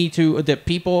 that you need to, that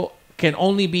people can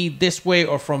only be this way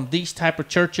or from these type of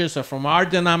churches or from our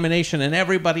denomination, and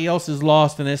everybody else is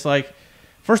lost. And it's like,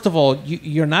 first of all,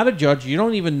 you're not a judge. You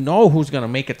don't even know who's going to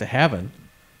make it to heaven,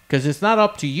 because it's not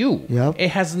up to you. Yep. It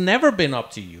has never been up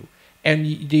to you.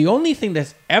 And the only thing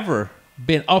that's ever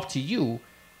been up to you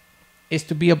is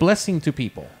to be a blessing to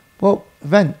people. Well,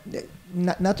 Van,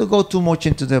 not to go too much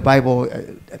into the Bible,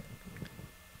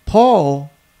 Paul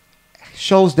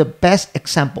shows the best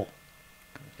example.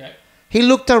 He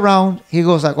looked around. He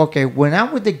goes like, okay, when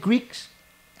I'm with the Greeks,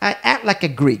 I act like a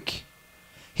Greek.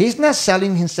 He's not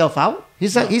selling himself out.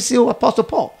 He's still Apostle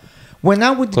Paul. When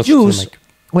I'm with the Jews,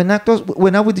 when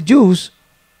I'm with the Jews,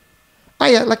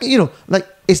 I act like, like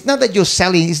it's not that you're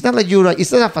selling. It's not like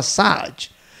it's not a facade.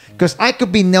 Because I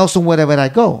could be Nelson wherever I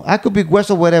go. I could be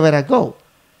Gueso wherever I go.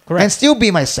 Correct. And still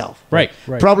be myself. Right.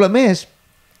 Problem is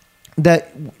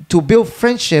that to build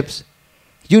friendships,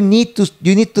 you need to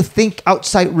think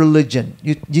outside religion.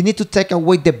 You need to take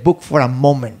away the book for a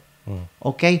moment,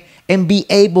 okay, and be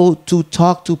able to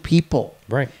talk to people.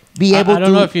 Right. I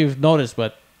don't know if you've noticed,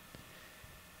 but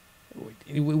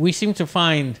we seem to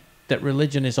find that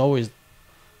religion is always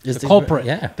the culprit.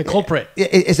 Yeah, the culprit.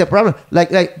 It's a problem.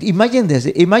 Like imagine this.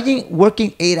 Imagine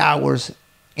working 8 hours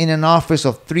in an office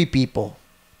of 3 people,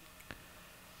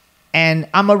 and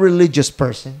I'm a religious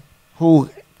person who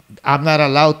I'm not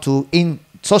allowed to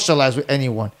socialize with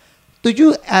anyone.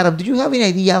 Adam, do you have any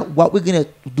idea what we're going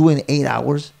to do in 8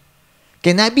 hours?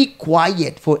 Can I be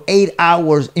quiet for 8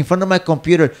 hours in front of my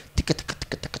computer,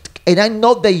 and I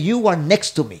know that you are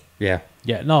next to me? Yeah.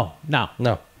 No. Now,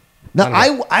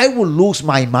 I will lose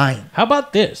my mind. How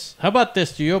about this?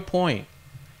 To your point,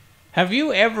 have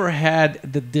you ever had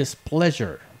the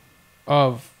displeasure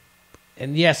of,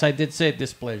 and yes, I did say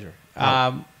displeasure,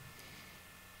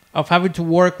 of having to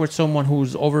work with someone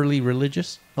who's overly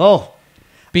religious. Oh,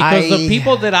 Because the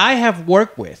people that I have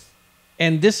worked with,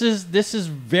 and this is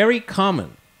very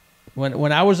common.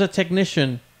 When I was a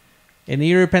technician in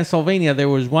Erie, Pennsylvania, there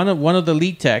was one of the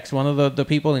lead techs, one of the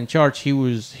people in charge. He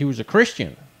was a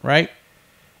Christian, right?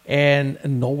 And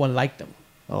no one liked him.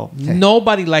 oh, okay.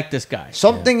 Nobody liked this guy.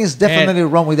 Something is definitely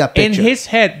wrong with that In picture. his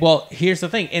head, well, here's the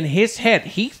thing. In his head,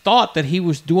 he thought that he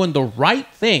was doing the right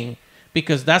thing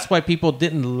because that's why people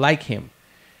didn't like him.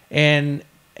 And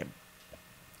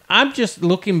I'm just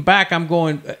looking back. I'm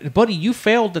going, buddy, you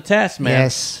failed the test, man.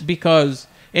 Yes. Because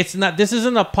it's not. This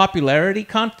isn't a popularity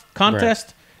contest.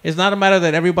 Right. It's not a matter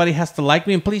that everybody has to like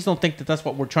me. And please don't think that that's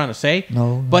what we're trying to say.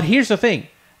 No. But here's the thing.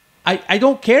 I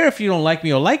don't care if you don't like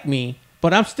me or like me,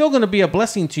 but I'm still going to be a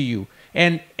blessing to you.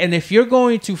 And if you're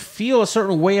going to feel a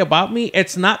certain way about me,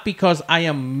 it's not because I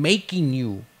am making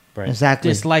you Right. Exactly.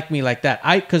 dislike me like that.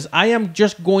 Because I am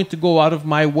just going to go out of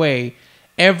my way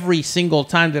every single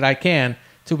time that I can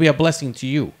to be a blessing to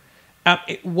you.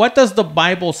 What does the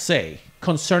Bible say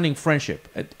concerning friendship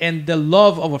and the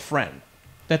love of a friend?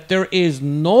 That there is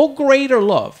no greater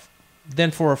love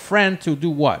than for a friend to do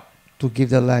what? To give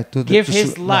the life. Give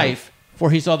his life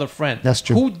for his other friend. That's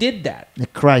true. Who did that?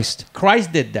 Christ.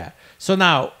 Christ did that. So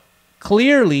now,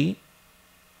 clearly,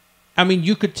 I mean,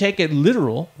 you could take it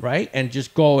literal, right? And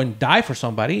just go and die for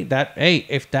somebody. That, hey,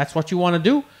 if that's what you want to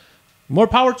do, more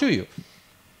power to you.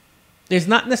 It's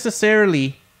not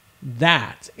necessarily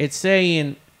that. It's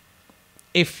saying,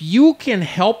 if you can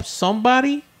help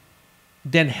somebody,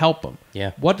 then help them.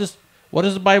 Yeah. What does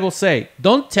the Bible say?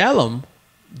 Don't tell them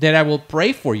that I will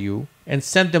pray for you and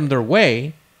send them their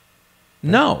way.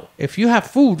 No. If you have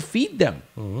food, feed them.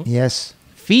 Yes.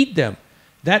 Feed them.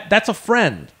 That's a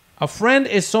friend. A friend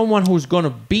is someone who's going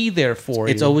to be there for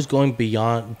you. It's always going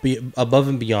above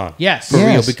and beyond. Yes. For real,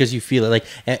 Yes. because you feel it. Like,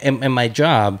 and my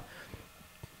job,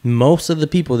 most of the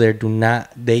people there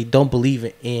they don't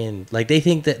believe in, like, they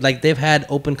think that, like, they've had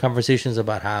open conversations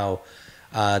about how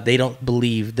they don't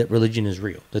believe that religion is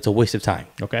real. That's a waste of time.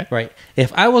 Okay. Right?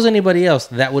 If I was anybody else,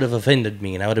 that would have offended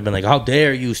me, and I would have been like, how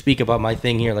dare you speak about my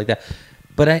thing here like that.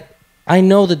 But I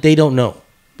know that they don't know.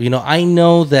 You know, I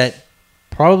know that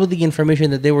probably the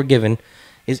information that they were given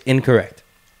is incorrect.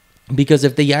 Because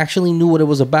if they actually knew what it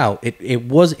was about,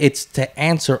 it's to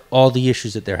answer all the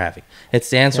issues that they're having. It's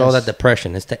to answer all that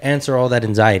depression. It's to answer all that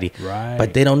anxiety. Right.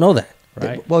 But they don't know that.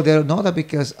 Right. Well, they don't know that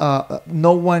because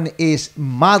no one is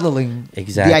modeling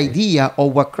Exactly. the idea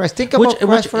of what Christ. Think about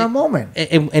Christ for a moment.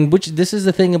 And which, this is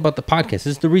the thing about the podcast. This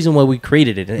is the reason why we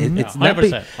created it. It's not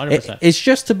 100%, 100%. It's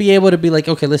just to be able to be like,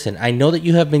 okay, listen, I know that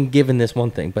you have been given this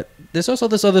one thing, but there's also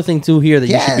this other thing too here that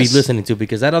you should be Yes. listening to,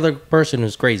 because that other person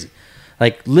is crazy.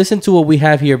 Like, listen to what we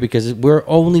have here, because we're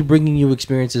only bringing you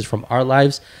experiences from our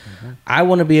lives. I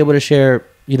want to be able to share,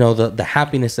 you know, the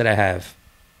happiness that I have.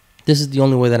 This is the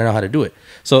only way that I know how to do it.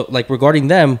 So, like, regarding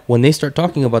them, when they start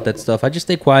talking about that stuff, I just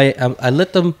stay quiet. I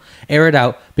let them air it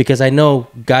out, because I know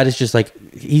God is just like,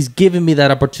 He's giving me that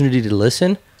opportunity to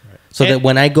listen, so that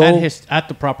when I go at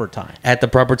the proper time. at the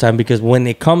proper time, because when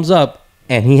it comes up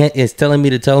and He is telling me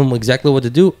to tell him exactly what to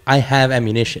do, I have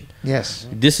ammunition. Yes.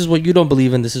 This is what you don't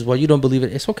believe in. This is what you don't believe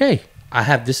in. It's okay.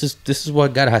 This is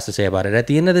what God has to say about it. At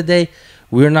the end of the day,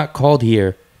 we're not called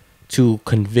here to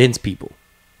convince people.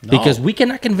 No. Because we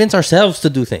cannot convince ourselves to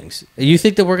do things. You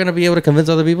think that we're going to be able to convince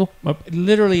other people?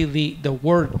 Literally, the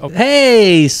word of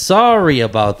Hey, sorry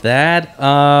about that.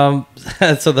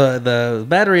 So the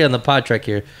battery on the pod track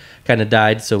here kind of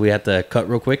died, so we had to cut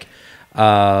real quick.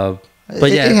 But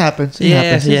It happens. It yeah,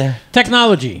 happens. yeah,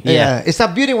 technology. Yeah. It's a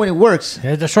beauty when it works,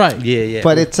 Yeah, that's right. yeah.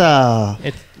 but it's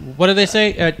What do they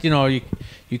say?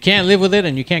 You can't live with it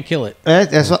and you can't kill it.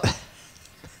 that's what.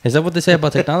 Is that what they say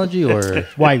about technology, or?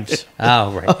 Wives.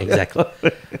 Oh, right, exactly.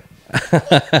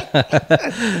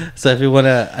 So if you want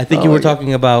to, I think you were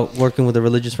talking about working with a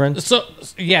religious friend. So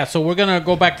we're gonna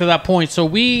go back to that point. So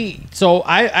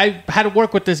I had to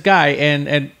work with this guy,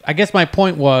 and I guess my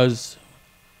point was,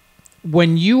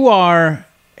 when you are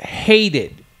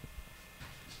hated,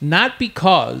 not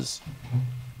because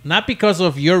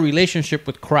of your relationship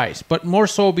with Christ, but more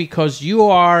so because you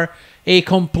are a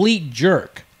complete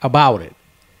jerk about it.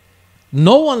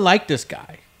 No one liked this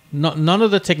guy. None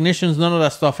of the technicians, none of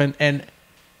that stuff, and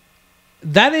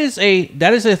that is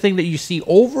a thing that you see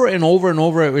over and over and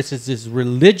over. It's this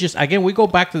religious. Again, we go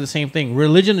back to the same thing.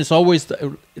 Religion is always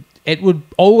it would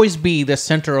always be the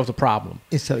center of the problem.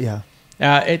 It's yeah.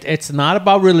 It's not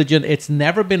about religion. It's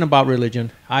never been about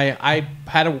religion. I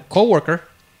had a coworker.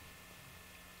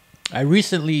 I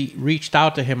recently reached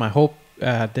out to him. I hope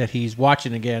that he's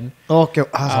watching again. Okay,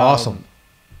 that's awesome.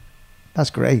 That's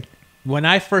great. when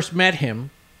I first met him,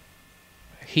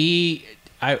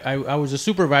 I was a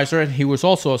supervisor, and he was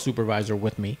also a supervisor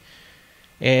with me.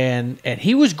 And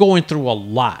he was going through a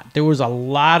lot. There was a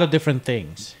lot of different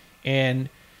things. And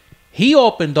he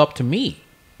opened up to me,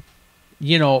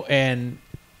 and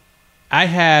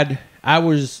I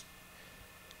was,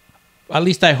 at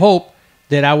least I hope,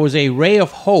 that I was a ray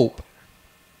of hope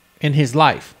in his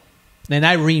life. And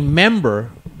I remember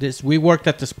this, we worked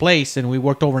at this place and we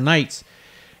worked overnights.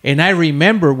 And I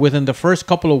remember within the first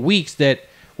couple of weeks that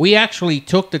we actually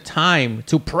took the time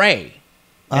to pray.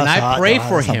 And I pray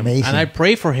for him. Amazing. And I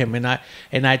pray for him.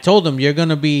 And I told him, you're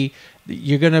gonna be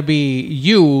you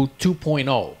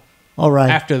 2.0. All right.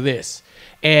 After this.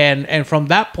 And from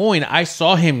that point, I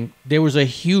saw him. There was a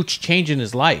huge change in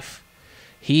his life.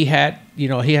 He had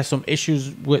some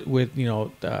issues with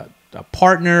a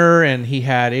partner, and he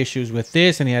had issues with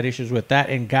this, and he had issues with that,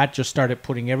 and God just started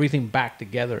putting everything back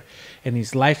together, and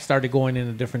his life started going in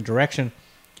a different direction.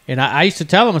 And I used to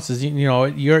tell him, I says, you're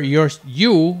you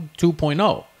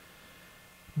 2.0.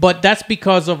 But that's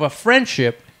because of a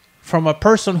friendship from a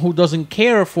person who doesn't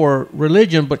care for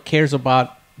religion, but cares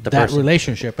about that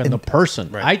relationship and the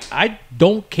person. Right. I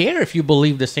don't care if you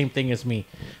believe the same thing as me,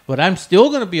 but I'm still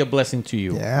going to be a blessing to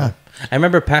you. Yeah. I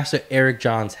remember Pastor Erick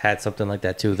Johns had something like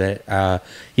that too, that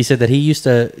he said that he used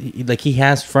to, he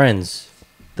has friends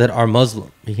that are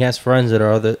Muslim. He has friends that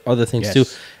are other things too.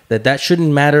 That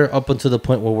shouldn't matter up until the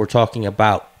point where we're talking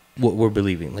about what we're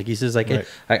believing. Like he says, right.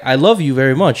 I love you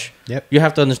very much. Yep. You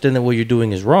have to understand that what you're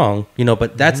doing is wrong,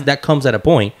 but that comes at a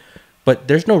point. But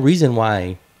there's no reason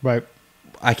why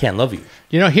I can't love you.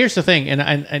 Here's the thing,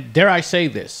 and dare I say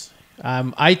this,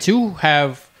 I too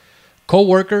have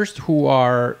co-workers who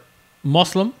are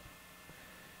Muslim,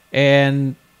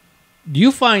 and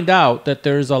you find out that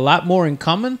there's a lot more in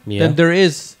common than there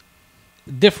is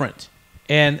different.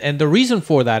 And the reason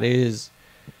for that is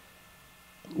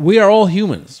we are all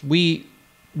humans. We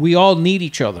all need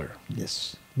each other.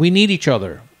 Yes. We need each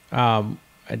other.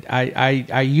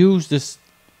 I use this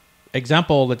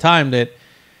example all the time that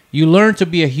you learn to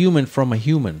be a human from a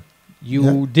human.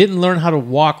 You didn't learn how to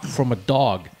walk from a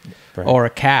dog or a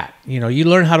cat. You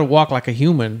learn how to walk like a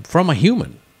human from a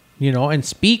human, and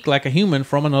speak like a human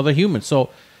from another human. So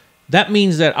that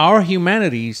means that our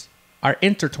humanities are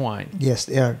intertwined. Yes,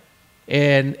 they are.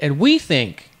 And we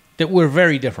think that we're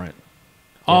very different.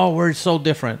 Yeah. Oh, we're so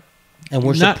different. And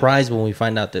we're surprised when we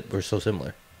find out that we're so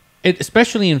similar.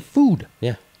 Especially in food.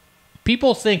 Yeah.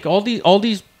 People think all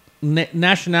these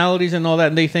nationalities and all that,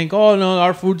 and they think, oh, no,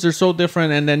 our foods are so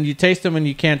different. And then you taste them and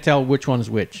you can't tell which one's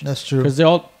which. That's true. Because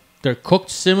they're cooked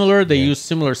similar. They use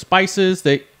similar spices.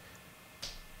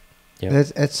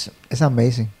 It's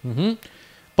amazing. Mm-hmm.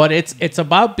 But it's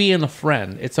about being a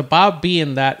friend. It's about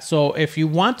being that. So if you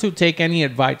want to take any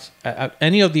advice,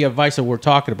 any of the advice that we're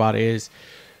talking about is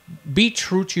be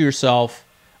true to yourself,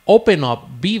 open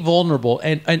up, be vulnerable,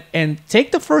 and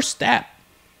take the first step.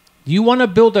 You want to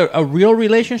build a real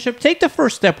relationship? Take the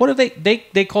first step. What do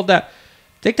they call that?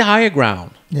 Take the higher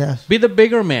ground. Yes. Be the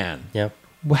bigger man. Yeah.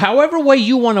 However way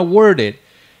you want to word it,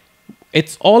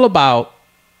 it's all about.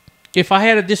 If I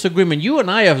had a disagreement, you and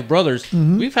I as brothers,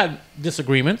 we've had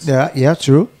disagreements. Yeah,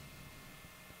 true.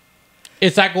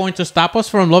 Is that going to stop us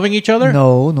from loving each other?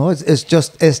 No.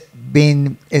 It's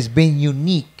been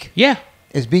unique. Yeah.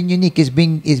 It's been unique. It's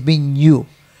been you.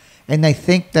 And I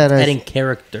think that adding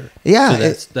character. Yeah.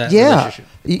 To that relationship.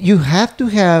 You have to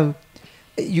have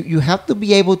you have to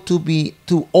be able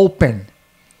to open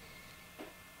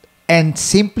and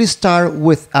simply start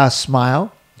with a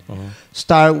smile.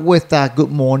 Start with a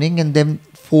good morning, and then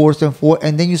forth,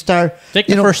 and then you start. Take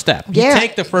the first step. You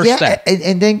take the first step,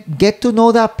 and then get to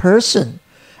know that person,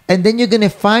 and then you're gonna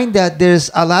find that there's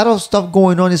a lot of stuff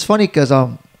going on. It's funny because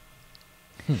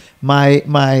my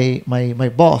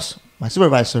boss, my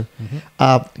supervisor,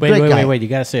 wait, you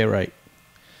gotta say it right.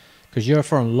 Because you're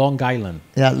from Long Island.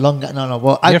 Yeah, no.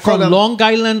 Well, you're from Long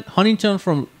Island, Huntington,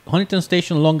 from Huntington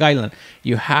Station, Long Island.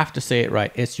 You have to say it right.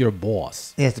 It's your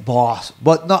boss. It's boss.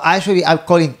 But no, actually, I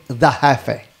call him the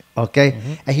jefe.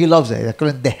 Okay? And he loves it. I call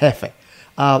him the jefe.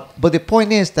 But the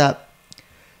point is that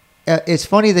it's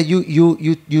funny that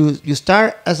you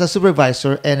start as a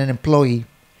supervisor and an employee,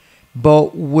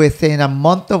 but within a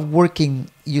month of working,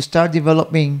 you start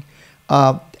developing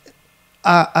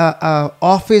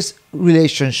office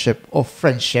relationship or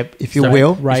friendship, if you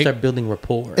will. Right. You start building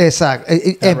rapport.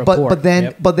 Exactly. But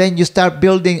then you start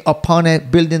building upon it,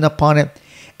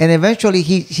 and eventually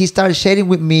he started sharing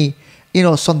with me,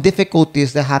 some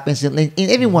difficulties that happens in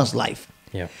everyone's life.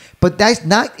 Yeah. But it's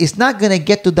not gonna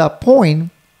get to that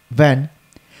point, then,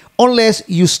 unless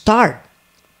you start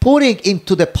putting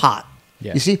into the pot.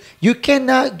 Yeah. You see, you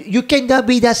cannot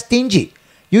be that stingy.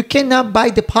 You cannot buy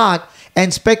the pot and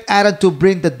expect Adam to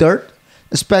bring the dirt,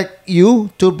 expect you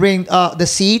to bring the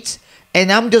seeds,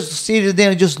 and I'm just sitting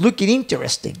there and just looking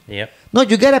interesting. Yep. No,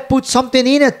 you gotta put something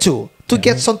in it too to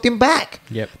get something back.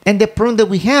 Yep. And the problem that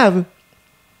we have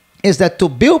is that to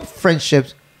build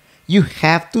friendships, you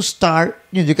have to start.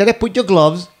 You gotta put your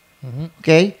gloves.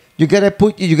 Okay. You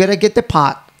gotta get the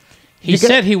pot. He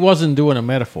said he wasn't doing a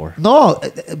metaphor. No,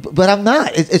 but I'm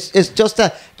not. It's just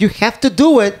that you have to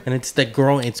do it. And it's the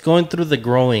growing. It's going through the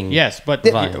growing. Yes, but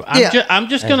Vine. I'm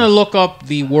just gonna look up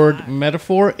the word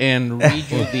metaphor and read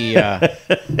you the.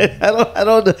 I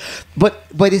don't know.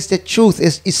 But it's the truth.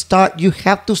 You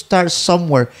have to start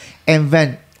somewhere. And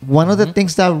then one of the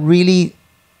things that really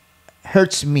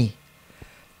hurts me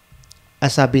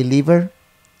as a believer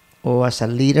or as a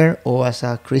leader or as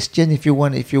a Christian, if you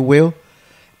will,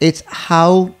 it's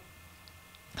how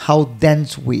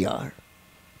dense we are.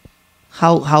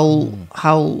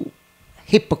 How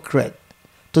hypocrite,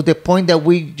 to the point that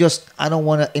we just I don't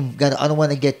want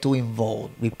to get too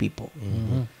involved with people.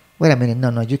 Wait a minute,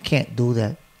 no, you can't do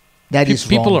that. That is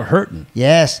people wrong. are hurting.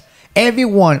 Yes,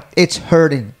 everyone, it's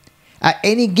hurting. At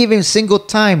any given single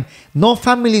time, no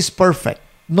family is perfect.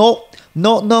 No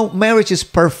marriage is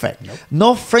perfect. Nope.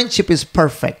 No friendship is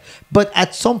perfect. But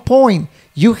at some point,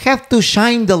 you have to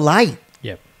shine the light.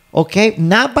 Yep. Okay,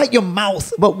 not by your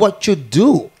mouth, but what you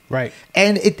do. Right.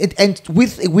 And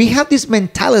we have this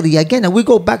mentality again, and we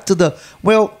go back to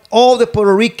all the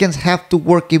Puerto Ricans have to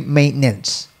work in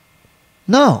maintenance.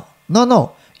 No.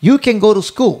 You can go to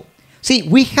school. See,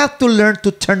 we have to learn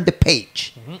to turn the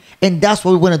page, and that's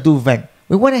what we want to do, Ven.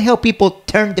 We want to help people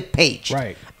turn the page.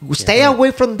 Right. Stay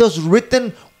away from those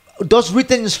written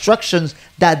instructions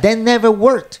that they never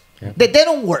worked. Yeah. They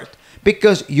don't work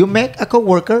because you met a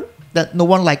coworker that no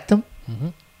one liked them.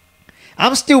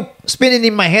 I'm still spinning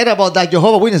in my head about that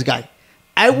Jehovah's Witness guy.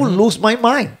 I will lose my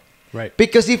mind. Right.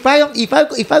 Because if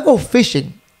I go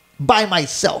fishing by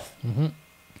myself,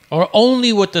 Or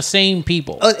only with the same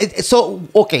people. so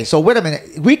wait a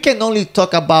minute. We can only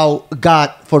talk about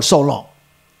God for so long.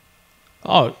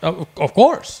 Oh, of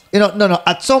course. No.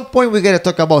 At some point, we got to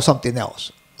talk about something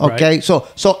else. Okay. Right.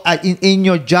 So in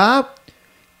your job,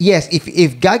 yes,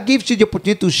 if God gives you the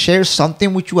opportunity to share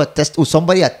something with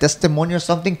somebody, a testimony or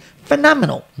something,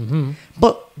 phenomenal.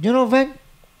 But Ven,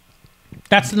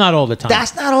 That's not all the time.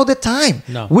 that's not all the time.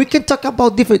 No. We can talk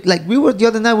about different. Like the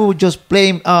other night, we were just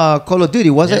playing Call of Duty.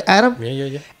 Was it, Adam?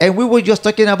 Yeah. And we were just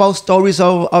talking about stories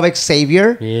of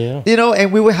Xavier. Yeah.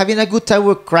 And we were having a good time. We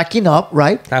were cracking up,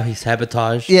 right? How he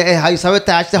sabotaged. Yeah, how he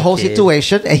sabotaged the whole Okay.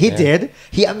 situation, and he Yeah. did.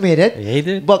 He admitted. Yeah, he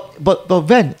did. But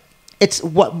then, it's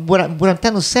what I'm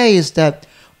trying to say is that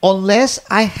unless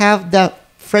I have that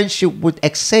friendship with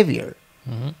Xavier,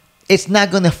 it's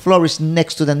not going to flourish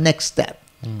next to the next step.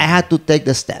 I had to take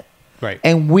the step. Right.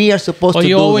 And we are supposed to do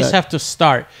you always that. have to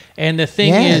start. And the thing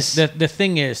Yes. is, the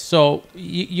thing is, so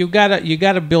you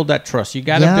gotta build that trust. You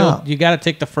gotta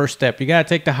take the first step. You gotta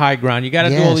take the high ground. You gotta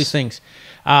do all these Yes. things.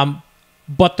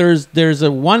 But there's a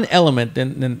one element,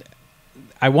 and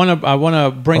I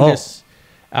wanna bring this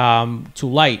to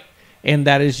light, and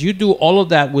that is you do all of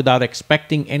that without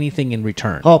expecting anything in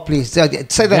return. Oh, please say that again.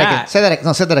 Say that again.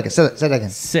 No, say that again.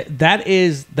 Say that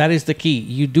again. That is the key.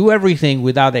 You do everything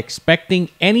without expecting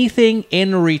anything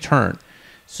in return.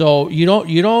 So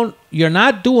you're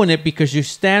not doing it because you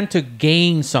stand to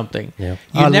gain something. Yeah.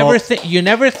 You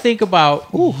never think about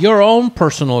your own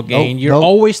personal gain. You're nope.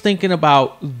 always thinking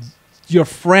about your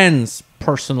friends'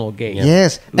 personal gain.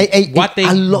 Yes. What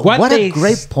a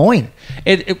great point.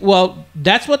 Well,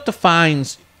 that's what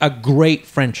defines a great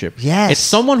friendship. Yes. It's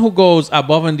someone who goes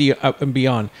above and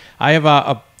beyond. I have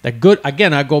a good,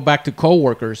 again, I go back to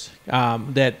coworkers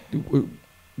that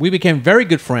we became very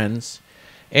good friends,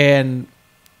 and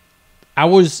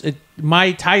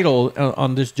my title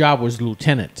on this job was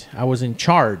lieutenant. I was in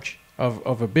charge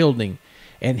of a building,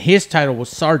 and his title was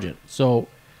sergeant. So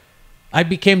I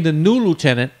became the new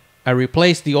lieutenant. I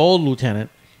replaced the old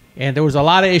lieutenant, and there was a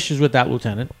lot of issues with that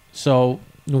lieutenant. So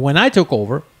when I took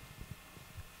over,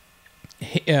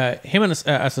 him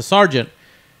as a sergeant,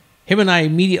 him and I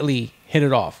immediately hit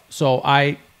it off. So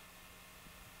I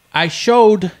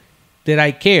showed that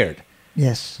I cared.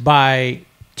 Yes. By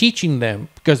teaching them,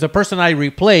 because the person I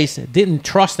replaced didn't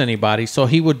trust anybody, so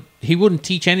he wouldn't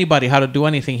teach anybody how to do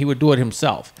anything. He would do it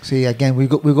himself. See, again, we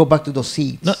go back to those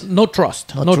seeds. No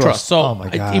trust. No trust. So oh my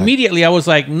God. Immediately I was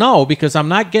like, no, because I'm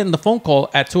not getting the phone call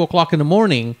at 2:00 in the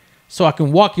morning so I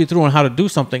can walk you through on how to do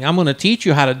something. I'm going to teach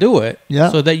you how to do it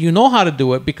so that you know how to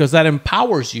do it, because that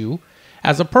empowers you.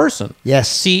 as a person. Yes.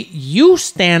 See, you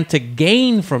stand to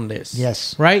gain from this.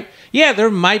 Yes. Right? Yeah, there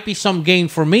might be some gain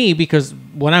for me because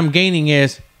what I'm gaining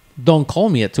is don't call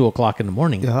me at 2 o'clock in the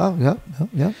morning.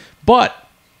 Yeah. But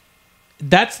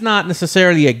that's not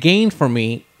necessarily a gain for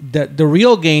me. The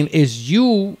real gain is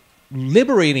you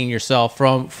liberating yourself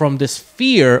from this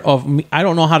fear of me, I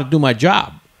don't know how to do my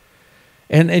job.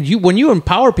 And you, when you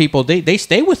empower people, they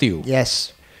stay with you.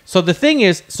 Yes. So the thing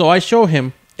is, so I show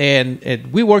him,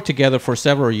 and we worked together for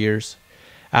several years,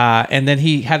 and then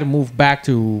he had to move back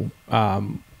to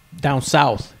down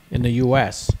south in the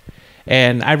U.S.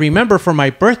 And I remember for my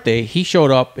birthday, he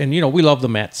showed up, and we love the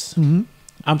Mets. Mm-hmm.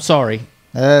 I'm sorry,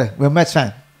 We're Mets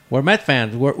fans. we're Met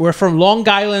fans. We're from Long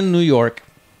Island, New York.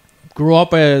 Grew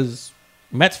up as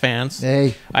Mets fans.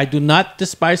 Hey. I do not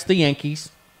despise the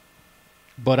Yankees,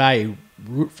 but I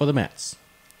root for the Mets.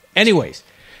 Anyways,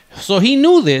 so he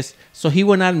knew this, so he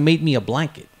went out and made me a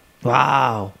blanket.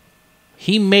 Wow.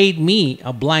 He made me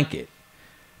a blanket,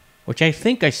 which I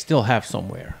think I still have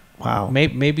somewhere. Wow.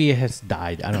 Maybe it has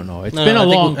died. I don't know. It's No, been no, a I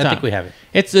think long we- time. I think we have it.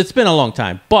 It's been a long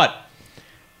time. But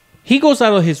he goes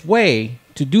out of his way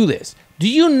to do this. Do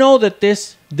you know that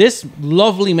this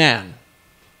lovely man,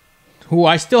 who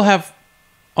I still have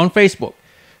on Facebook,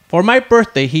 for my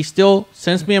birthday, he still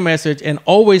sends me a message and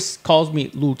always calls me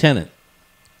Lieutenant.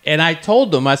 And I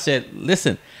told him, I said,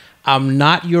 listen, I'm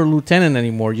not your lieutenant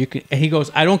anymore. And he goes,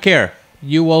 I don't care.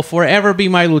 You will forever be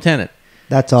my lieutenant.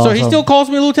 That's awesome. So he still calls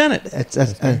me lieutenant.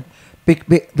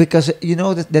 Because you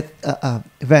know that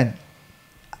Van,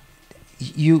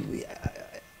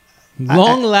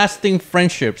 Long-lasting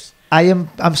friendships.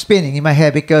 I'm spinning in my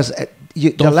head because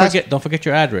Don't forget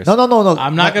your address. No.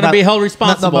 I'm not going to be held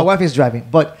responsible. No, my wife is driving.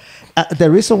 But the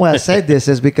reason why I said this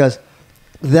is because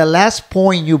the last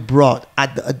point you brought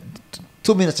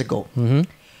 2 minutes ago,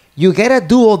 you gotta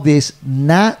do all this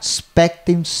not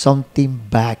expecting something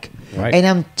back. Right. And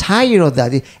I'm tired of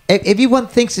that. Everyone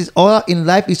thinks it's all in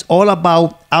life is all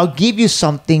about I'll give you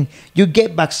something, you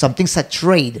get back something. It's a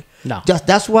trade. No.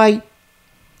 That's why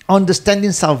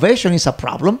understanding salvation is a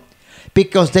problem.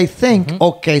 Because they think,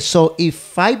 okay, so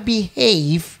if I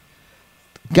behave,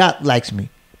 God likes me.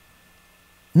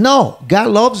 No, God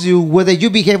loves you whether you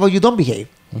behave or you don't behave.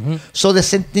 So the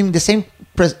same thing, the same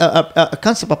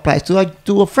concept applies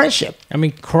to a friendship. I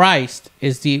mean, Christ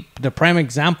is the prime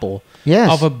example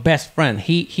of a best friend.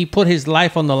 He put his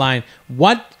life on the line.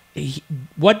 What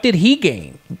did he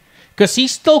gain? Because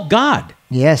he's still God.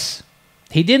 Yes.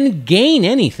 He didn't gain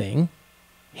anything.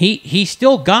 He's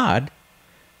still God.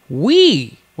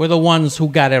 We were the ones who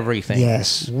got everything.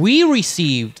 Yes. We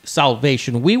received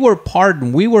salvation. We were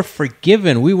pardoned. We were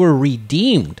forgiven. We were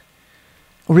redeemed.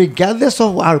 Regardless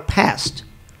of our past,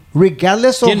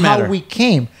 regardless of Didn't how matter. we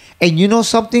came. And you know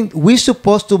something? We're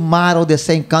supposed to model the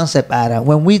same concept, Adam,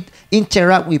 when we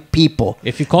interact with people.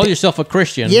 If you call yourself a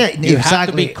Christian, Yeah, you have to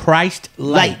exactly. be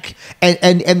Christ-like.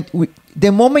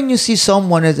 The moment you see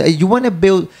someone, you want to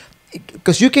build,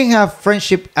 because you can have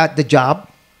friendship at the job.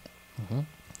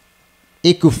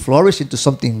 It could flourish into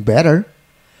something better.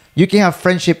 You can have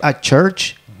friendship at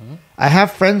church. I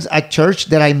have friends at church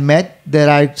that I met that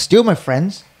are still my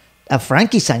friends.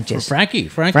 Frankie Sanchez.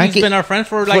 Frankie's Frankie- been our friend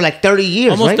for 30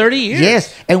 years. almost right? 30 years.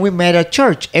 Yes. And we met at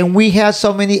church. And we had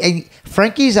so many. And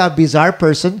Frankie's a bizarre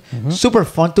person, super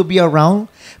fun to be around.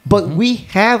 But we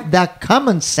have that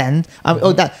common sense,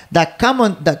 or that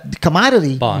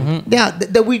commodity Bond.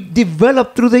 that we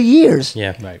developed through the years.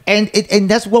 Yeah. Right. And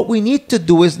that's what we need to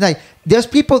do. Is like there's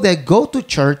people that go to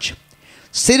church,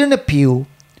 sit in a pew,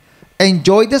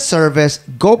 enjoy the service,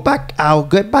 go back out,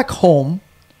 get back home,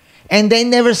 and they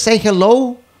never say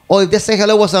hello. Or if they say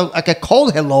hello, was like a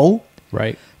cold hello.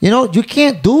 Right. You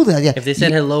can't do that. Yeah. If they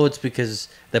said hello, it's because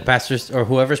the pastor or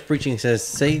whoever's preaching says,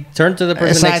 turn to the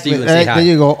person next to you and say hi. There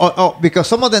you go. Because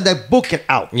some of them, they book it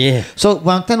out. Yeah. So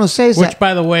what I'm trying to say is Which, that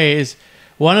by the way, is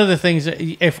one of the things.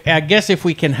 If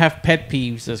we can have pet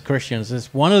peeves as Christians,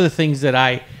 is one of the things that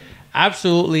I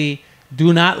absolutely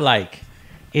do not like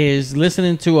is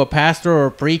listening to a pastor or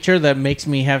a preacher that makes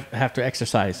me have to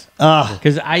exercise.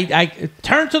 Because I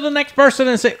turn to the next person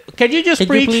and say, "Can you just Can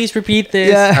preach? you please repeat this?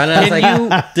 Yeah. And I was Can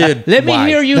like, dude, Let me why?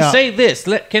 hear you No. say this.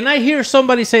 Can I hear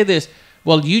somebody say this?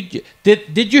 Well,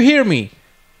 did you hear me?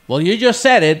 Well, you just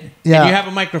said it. Yeah. And you have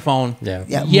a microphone. Yeah.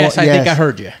 Yeah, Yes, more- I think yes. I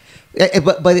heard you.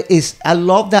 But it's I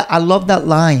love that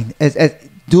line.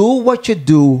 Do what you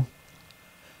do,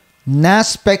 not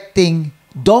expecting.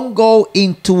 Don't go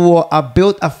into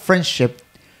build a friendship,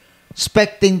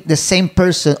 expecting the same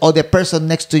person or the person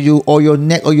next to you or your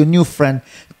new friend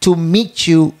to meet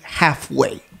you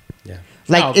halfway. Yeah.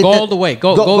 No, go all the way.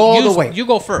 Go all the way. You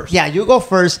go first. Yeah, you go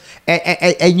first,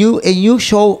 and you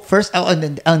show first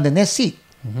on the next seat.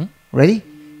 Mm-hmm. Ready?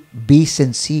 Be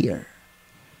sincere.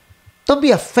 Don't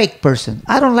be a fake person.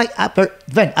 I don't like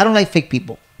fake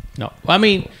people. No, I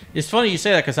mean, it's funny you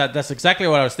say that because that's exactly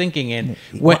what I was thinking. And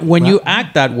when you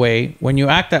act that way,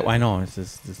 I know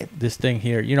it's this thing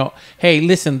here. You know, hey,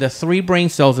 listen, the 3 brain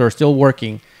cells are still work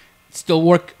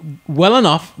well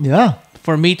enough. Yeah.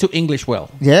 For me to English well.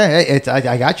 Yeah,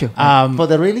 I got you. For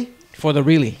the really.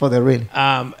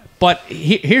 But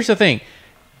here's the thing,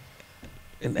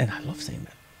 and I love saying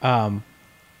that.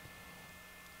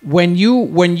 When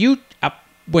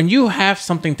you have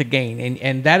something to gain,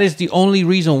 and that is the only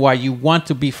reason why you want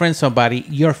to befriend somebody,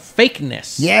 your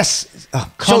fakeness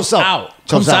comes out.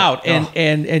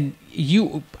 And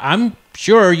you, I'm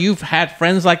sure you've had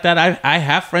friends like that. I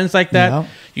have friends like that. Yeah.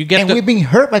 We've been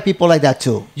hurt by people like that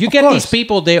too. You get these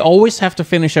people, they always have to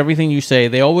finish everything you say.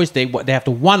 They have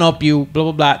to one up you,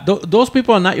 blah blah blah. Those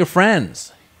people are not your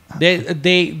friends.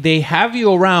 They have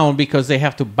you around because they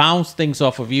have to bounce things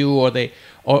off of you, or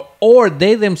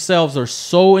they themselves are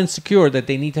so insecure that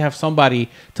they need to have somebody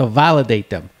to validate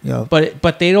them. Yeah.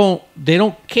 But they don't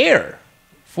care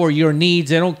for your needs.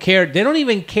 They don't care. They don't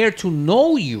even care to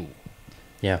know you.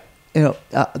 Yeah. You know,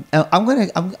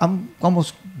 I'm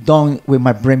almost done with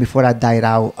my brain before I died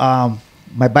out.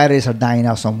 My batteries are dying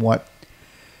out somewhat,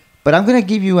 but I'm gonna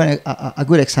give you a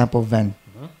good example, Ven.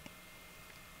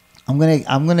 I'm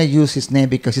gonna use his name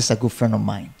because he's a good friend of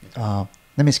mine.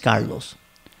 Name is Carlos.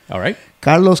 All right.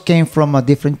 Carlos came from a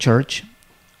different church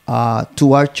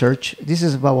to our church. This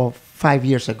is about 5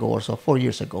 years ago or so, 4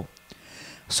 years ago.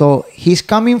 So he's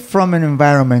coming from an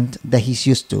environment that he's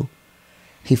used to.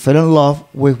 He fell in love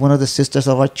with one of the sisters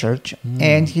of our church,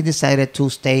 and he decided to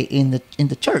stay in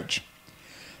the church.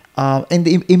 And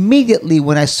immediately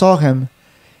when I saw him,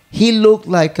 he looked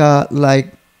like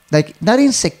not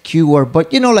insecure,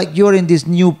 but like you're in this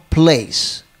new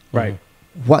place. Right.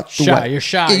 You're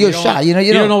shy.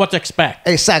 You don't know what to expect.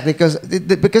 Exactly, because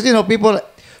people.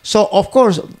 So of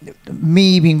course,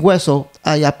 me being Gueso,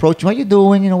 I approach him. How you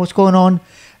doing? What's going on?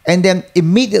 And then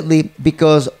immediately,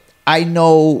 because I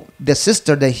know the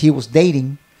sister that he was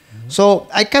dating, so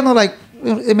I kind of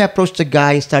let me approach the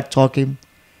guy, start talking.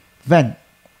 Then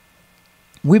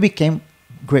we became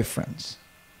great friends.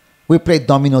 We played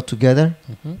domino together,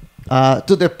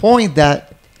 to the point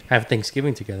that have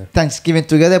Thanksgiving together.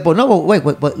 But wait.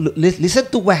 Listen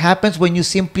to what happens when you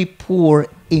simply pour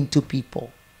into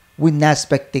people with not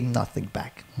expecting nothing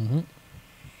back.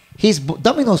 His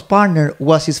dominoes partner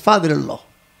was his father-in-law,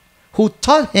 who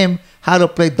taught him how to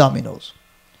play dominoes.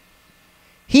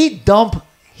 He dumped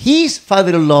his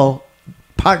father-in-law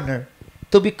partner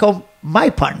to become my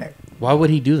partner. Why would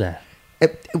he do that?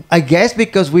 I guess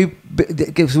because we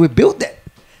built it.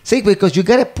 See, because you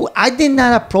gotta put. I did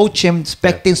not approach him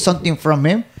expecting something from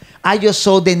him. I just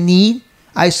saw the need.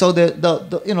 I saw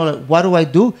the what do I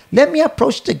do? Let me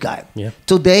approach the guy. Yeah.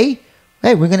 Today,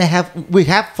 hey, we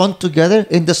have fun together.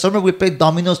 In the summer, we play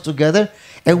dominoes together,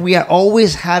 and we are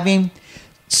always having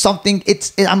something.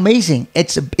 It's amazing.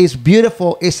 It's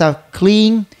beautiful. It's a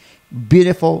clean,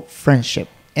 beautiful friendship.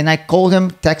 And I called him,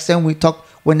 text him. We talk.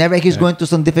 Whenever he's going through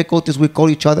some difficulties, we call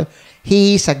each other.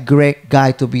 He's a great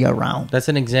guy to be around. That's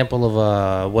an example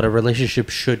of what a relationship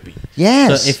should be.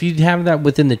 Yes. So if you have that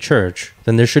within the church,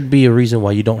 then there should be a reason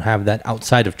why you don't have that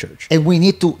outside of church. And we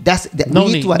need to.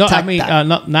 We need to attack that.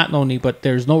 Not no need, but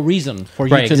there's no reason for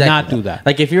you to not do that.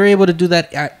 Like if you're able to do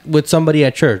that with somebody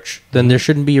at church, then there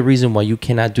shouldn't be a reason why you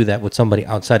cannot do that with somebody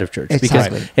outside of church.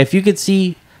 Exactly. Because if you could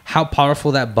see how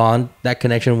powerful that bond, that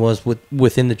connection was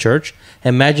within the church,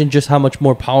 imagine just how much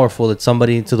more powerful it's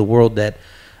somebody into the world that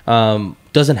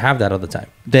doesn't have that all the time.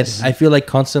 That I feel like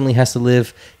constantly has to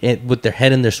live with their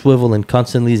head in their swivel and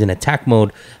constantly is in attack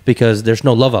mode because there's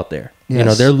no love out there.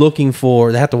 Yes. They're looking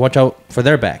they have to watch out for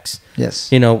their backs. Yes.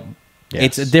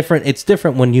 It's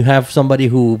different when you have somebody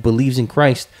who believes in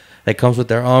Christ that comes with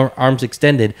their arms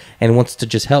extended and wants to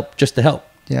just to help.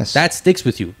 Yes. That sticks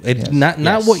with you. It's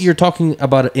not what you're talking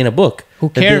about in a book. Who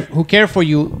care for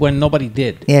you when nobody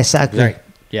did. Yeah, exactly. Right.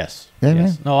 Yes. Yeah,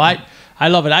 yes. No, I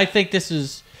love it. I think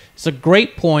it's a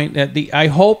great point. I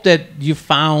hope that you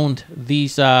found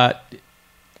these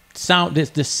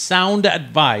sound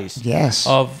advice. Yes.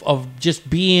 Of just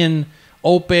being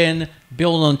open,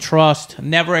 build on trust,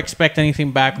 never expect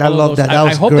anything back. I love that.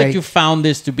 I hope great. that you found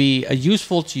this to be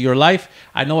useful to your life.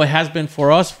 I know it has been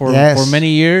for us for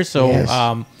many years. So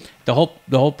the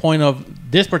whole point of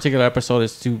this particular episode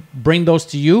is to bring those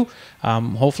to you.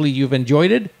 Hopefully you've enjoyed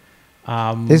it.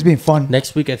 It's been fun.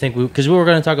 Next week, I think because we were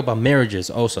going to talk about marriages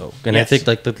also, and I Yes. think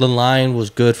like the line was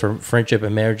good for friendship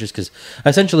and marriages because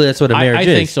essentially that's what a marriage I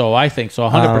is. think so. I think so.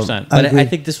 100%. But agree. I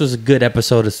think this was a good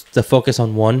episode to focus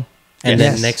on one, and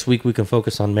then Yes. next week we can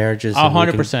focus on marriages. and we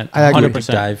can 100%. I agree.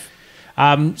 100%. dive.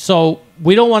 So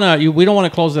we don't want to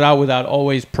close it out without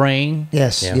always praying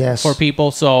Yes, Yeah. yes. for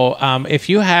people. So if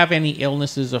you have any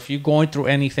illnesses, if you're going through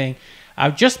anything, I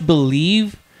just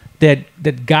believe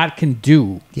that God can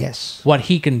do Yes. what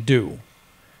He can do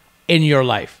in your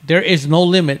life. There is no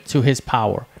limit to His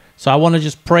power. So I want to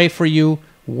just pray for you.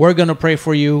 We're gonna pray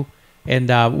for you, and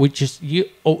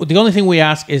the only thing we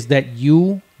ask is that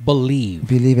you believe,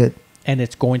 Believe it. and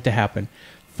it's going to happen.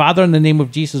 Father, in the name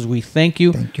of Jesus, we thank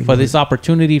you, Thank you, for Lord. this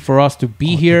opportunity for us to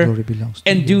be All the here glory belongs to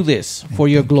and you. do this And for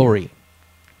your thank you. glory.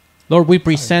 Lord, we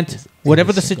present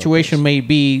whatever the single situation person. may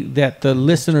be that the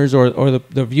listeners or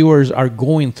the viewers are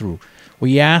going through.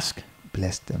 We ask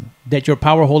Bless them. that your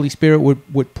power, Holy Spirit,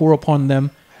 would pour upon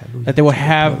them, Hallelujah. that they will To the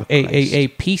have blood of a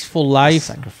Christ. peaceful life,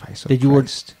 Sacrifice of that you would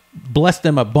Christ. bless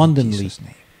them In abundantly. Jesus'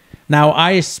 name. Now,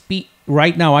 I speak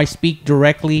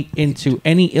directly into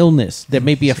any illness that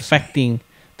may be Jesus' affecting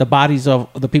the bodies of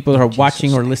the people that are Jesus'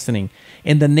 watching or name. listening.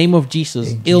 In the name of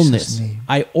Jesus, In illness, Jesus' name.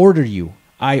 I order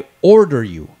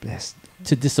you Blessed.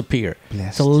 to disappear,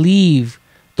 Blessed. to leave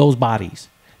those bodies.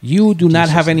 You do not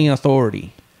Jesus' have any name.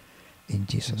 authority. In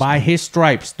Jesus' By name. His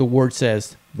stripes, the word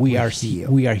says, we We're are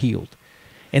healed. we are healed.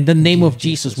 In the name name of of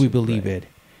Jesus, Jesus we we believe pray. it.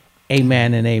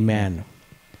 Amen and amen.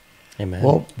 Amen.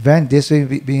 Well, Van, this has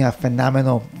been a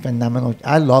phenomenal.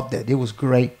 I loved it. It was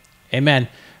great. Amen.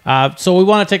 So we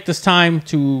want to take this time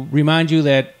to remind you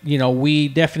that, we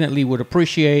definitely would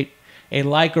appreciate a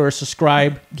like or a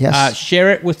subscribe. Yes.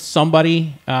 Share it with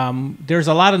somebody. There's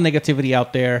a lot of negativity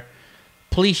out there.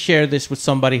 Please share this with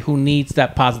somebody who needs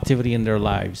that positivity in their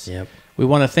lives. Yep. We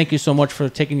want to thank you so much for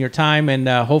taking your time, and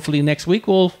hopefully next week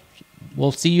we'll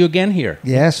see you again here.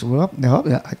 Yes. Well,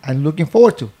 no, I'm looking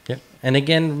forward to. Yep. And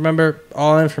again, remember,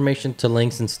 all information to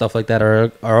links and stuff like that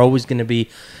are always going to be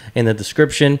in the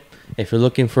description. If you're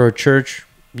looking for a church,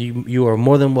 you are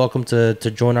more than welcome to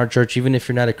join our church, even if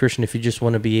you're not a Christian. If you just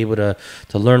want to be able to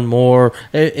learn more,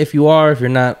 if you're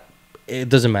not, it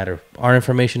doesn't matter. Our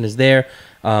information is there.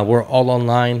 We're all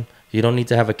online. You don't need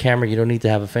to have a camera. You don't need to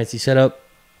have a fancy setup.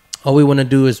 All we want to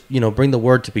do is, bring the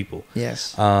word to people.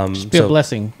 Yes. Just be a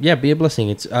blessing. Yeah, be a blessing.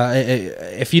 It's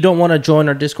if you don't want to join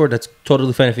our Discord, that's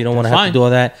totally fine. If you don't want to That's have fine. to do all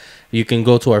that, you can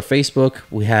go to our Facebook.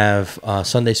 We have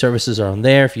Sunday services are on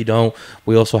there. If you don't,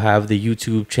 we also have the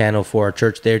YouTube channel for our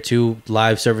church there too.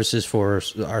 Live services for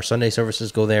our Sunday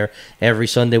services go there. Every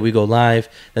Sunday we go live.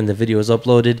 Then the video is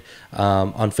uploaded.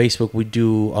 On Facebook we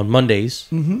do on Mondays.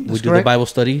 We that's do correct. the Bible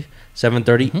study.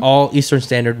 7:30, all Eastern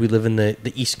Standard. We live in the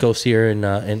East Coast here in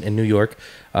New York,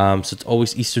 so it's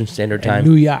always Eastern Standard Time.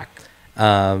 New York.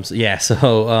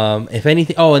 So if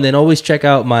anything, and then always check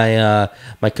out my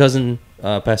my cousin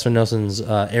Pastor Nelson's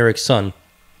Erick's son.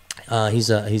 He's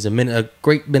a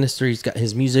great minister. He's got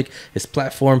his music, his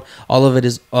platform. All of it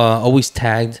is always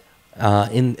tagged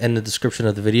in the description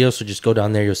of the video. So just go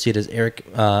down there. You'll see it as Erick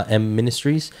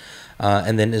Ministries.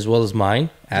 And then as well as mine,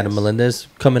 Adam Melendez,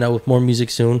 coming out with more music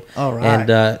soon. All right.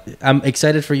 And I'm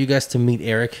excited for you guys to meet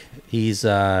Erick. He's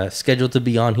scheduled to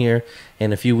be on here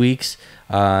in a few weeks,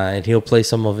 and he'll play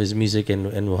some of his music,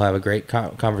 and we'll have a great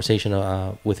conversation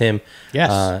with him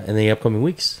in the upcoming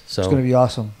weeks. So It's going to be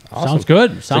awesome. Sounds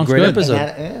good. Sounds great good.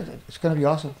 episode. It's going to be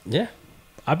awesome. Yeah,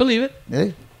 I believe it.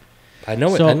 Yeah. I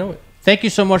know it. So, I know it. Thank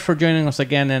you so much for joining us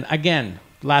again. And again,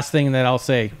 last thing that I'll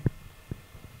say,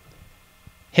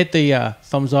 hit the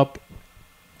thumbs up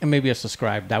and maybe a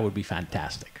subscribe. That would be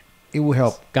fantastic. It will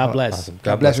help. God bless. Awesome.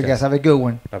 God bless you guys. Have a good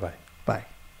one. Bye bye.